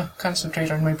 Yeah, concentrate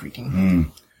on my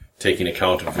breathing. Taking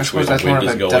account of I which way suppose the that's more wind of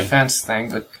is a going. defense thing,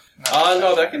 but...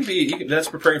 No, that can be, that's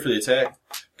preparing for the attack.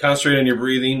 Concentrate on your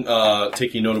breathing,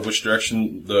 taking note of which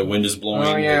direction the wind is blowing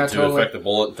Oh, yeah, to totally. affect the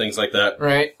bullet and things like that.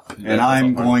 Right. And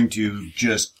I'm going to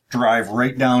just drive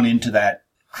right down into that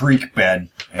creek bed,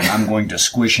 and I'm going to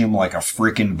squish him like a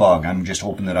freaking bug. I'm just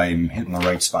hoping that I'm hitting the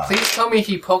right spot. Please tell me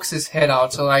he pokes his head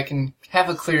out so I can have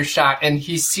a clear shot, and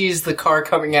he sees the car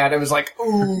coming at him, is like,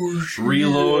 ooh, shit.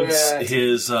 Reloads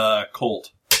his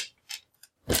Colt.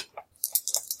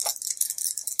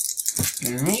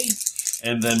 Me?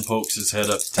 And then pokes his head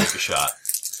up to take a shot.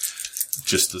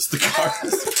 Just as the car.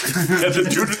 And the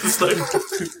dude at the sniper.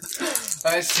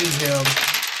 I see him.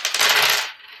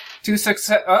 3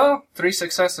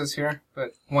 successes here,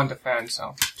 but 1 defense,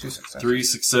 so 2 successes. 3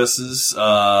 successes,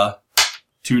 1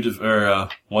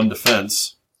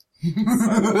 defense.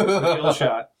 Kill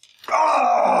shot.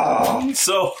 Oh!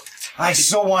 So I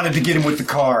so wanted to get him with the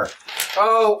car.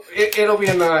 Oh, it'll be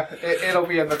in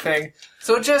the thing.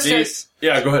 So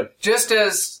yeah, go ahead. Just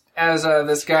as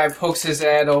this guy pokes his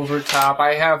head over top,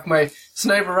 I have my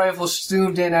sniper rifle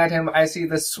zoomed in at him. I see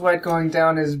the sweat going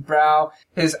down his brow.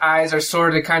 His eyes are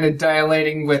sort of kind of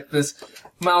dilating with this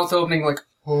mouth opening like,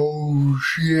 oh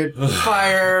shit,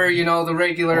 fire, the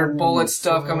regular bullet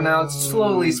stuff coming out,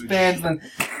 slowly spins, then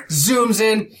zooms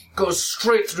in, goes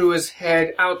straight through his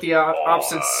head, out the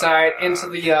opposite side, into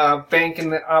the bank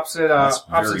in the opposite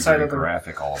side of the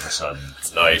graphic all of a sudden.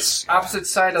 It's nice. Opposite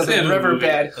side of the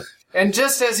riverbed. And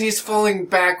just as he's falling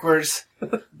backwards,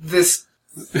 this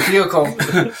vehicle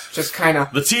just kind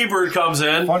of... The T-Bird comes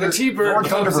in. The T-Bird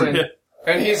comes in.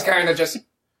 And he's kind of just...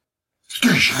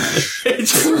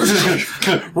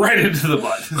 right into the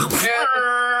mud. And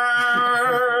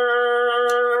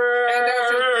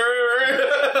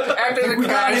after the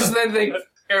crash, then the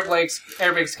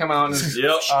airbags come out. And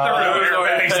Yep. There were no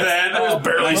airbags then. There was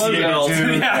barely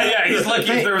seatbelts. Yeah, he's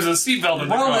lucky if there was a seatbelt in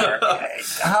the car.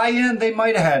 High end, they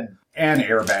might have had an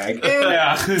airbag.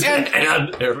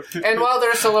 And while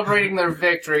they're celebrating their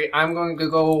victory, I'm going to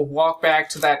go walk back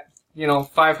to that,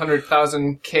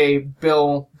 500,000K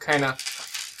bill kind of.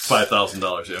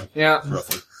 $5,000, yeah. Yeah.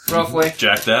 Roughly.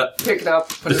 Jack that. Pick it up,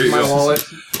 put it There in you my go. wallet.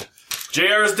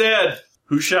 JR's dead.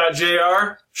 Who shot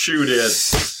JR? Shoe did.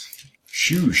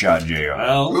 Shoe shot JR.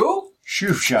 Well, Who?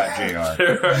 Shoe shot JR.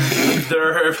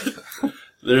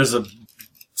 There's a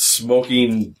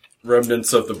smoking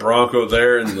remnants of the Bronco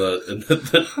there, and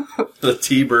the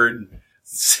T-Bird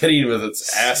sitting with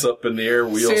its ass up in the air,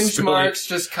 wheels Singe spilling. marks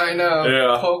just kind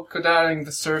of polka dotting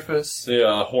the surface.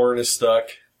 Yeah, horn is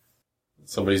stuck.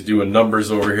 Somebody's doing numbers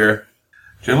over here.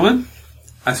 gentlemen,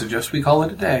 I suggest we call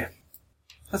it a day.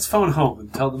 Let's phone home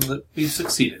and tell them that we've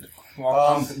succeeded.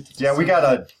 Yeah, we got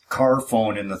a car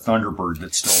phone in the Thunderbird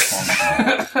that's still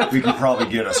functional. We can probably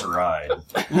get us a ride.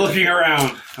 Looking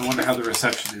around, I wonder how the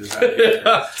reception is out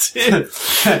here.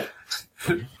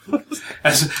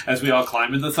 As we all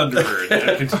climb in the Thunderbird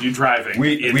and continue driving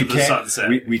into the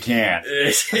sunset. We can't.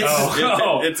 It's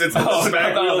that's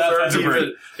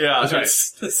Thunderbird. Yeah,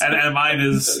 that's right. And mine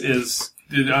is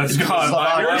it's gone.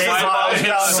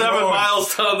 It's 7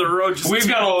 miles down the road. We've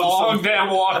got a long damn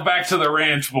walk back to the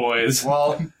ranch, boys.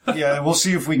 Well, yeah, we'll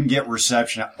see if we can get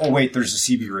reception. Oh, wait, there's a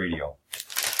CB radio.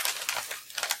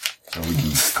 So we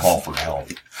can call for help.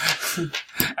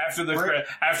 After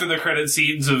the credit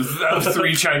scenes of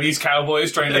 3 Chinese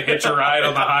cowboys trying to hitch a ride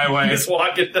on the highway. Just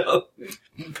walking down.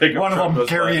 One of them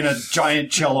carrying a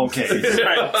giant cello case. What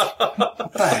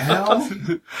the hell?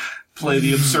 Play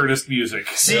the absurdist music.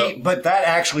 See, but that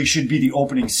actually should be the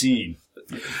opening scene.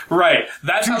 Right.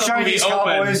 That's how the Chinese movie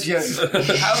cowboys, opens.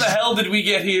 How the hell did we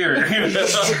get here?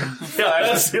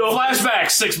 Flashback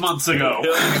 6 months ago.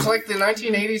 It's like the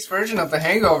 1980s version of The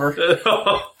Hangover.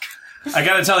 I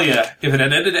gotta tell you, if it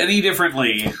had ended any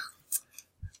differently,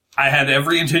 I had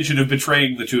every intention of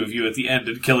betraying the two of you at the end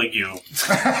and killing you.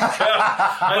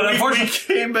 But unfortunately,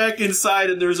 we came back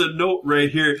inside and there's a note right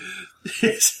here.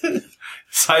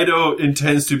 Saito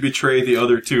intends to betray the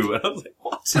other two. And I was like,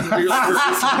 what?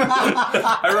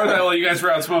 I wrote that while you guys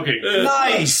were out smoking.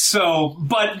 Nice! So,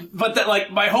 but that,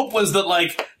 my hope was that,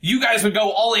 you guys would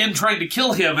go all in trying to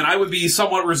kill him, and I would be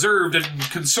somewhat reserved and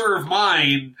conserve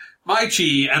my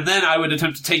chi, and then I would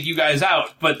attempt to take you guys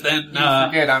out. But then, You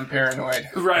forget I'm paranoid.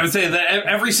 Right, I would say that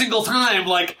every single time,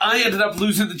 I ended up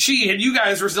losing the chi, and you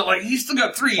guys were still he's still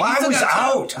got 3. Well, I was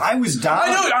out. I was down.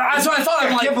 I know, that's what I thought. I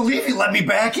can't believe he let me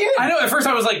back in. I know, at first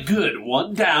I was good,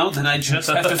 1 down, then I just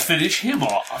have to finish him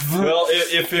off. Well,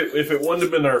 if it wouldn't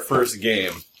have been our first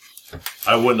game,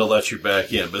 I wouldn't have let you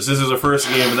back in. But this is the first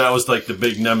game, and that was the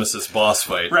big nemesis boss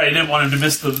fight. Right, I didn't want him to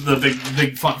miss the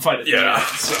big fun fight at the end,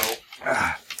 so...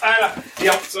 So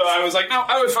I was no,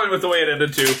 I was fine with the way it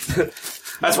ended too.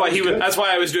 That's why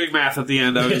I was doing math at the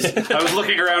end. I was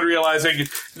looking around, realizing,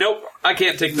 nope, I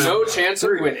can't take that. No chance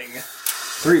of winning.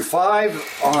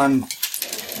 3-5 on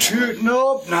 2.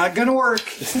 Nope, not gonna work.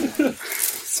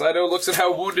 Saito looks at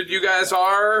how wounded you guys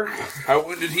are, how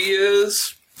wounded he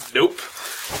is. Nope.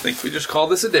 I think we just call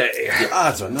this a day. The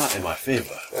odds are not in my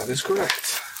favor. That is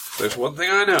correct. There's one thing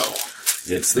I know.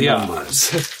 It's the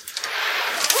odds.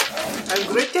 I'm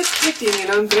great at spitting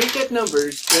and I'm great at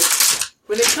numbers, but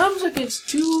when it comes against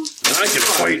 2... I can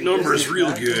fight numbers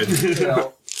real good.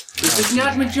 This is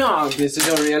not Mahjong, this is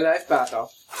a real-life battle.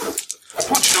 I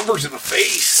punch numbers in the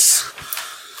face.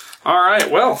 Alright,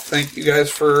 well, thank you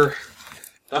guys for...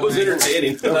 That was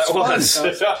entertaining. That was.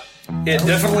 It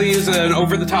definitely is an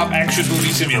over-the-top action movie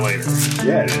simulator.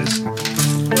 Yeah, it is.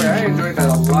 Boy, I enjoyed that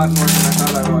a lot more than I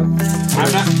thought I would.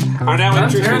 are now I'm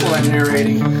interested. terrible at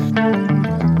narrating.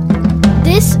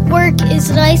 This work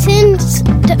is licensed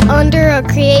under a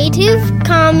Creative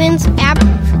Commons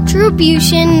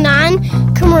Attribution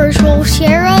Non-Commercial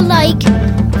Share-alike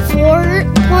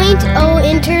 4.0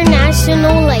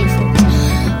 International License.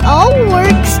 All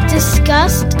works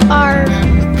discussed are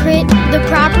the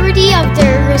property of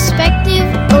their respective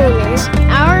owners.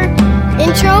 Our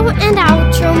intro and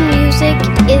outro music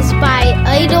is by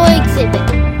Idol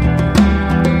Exhibit.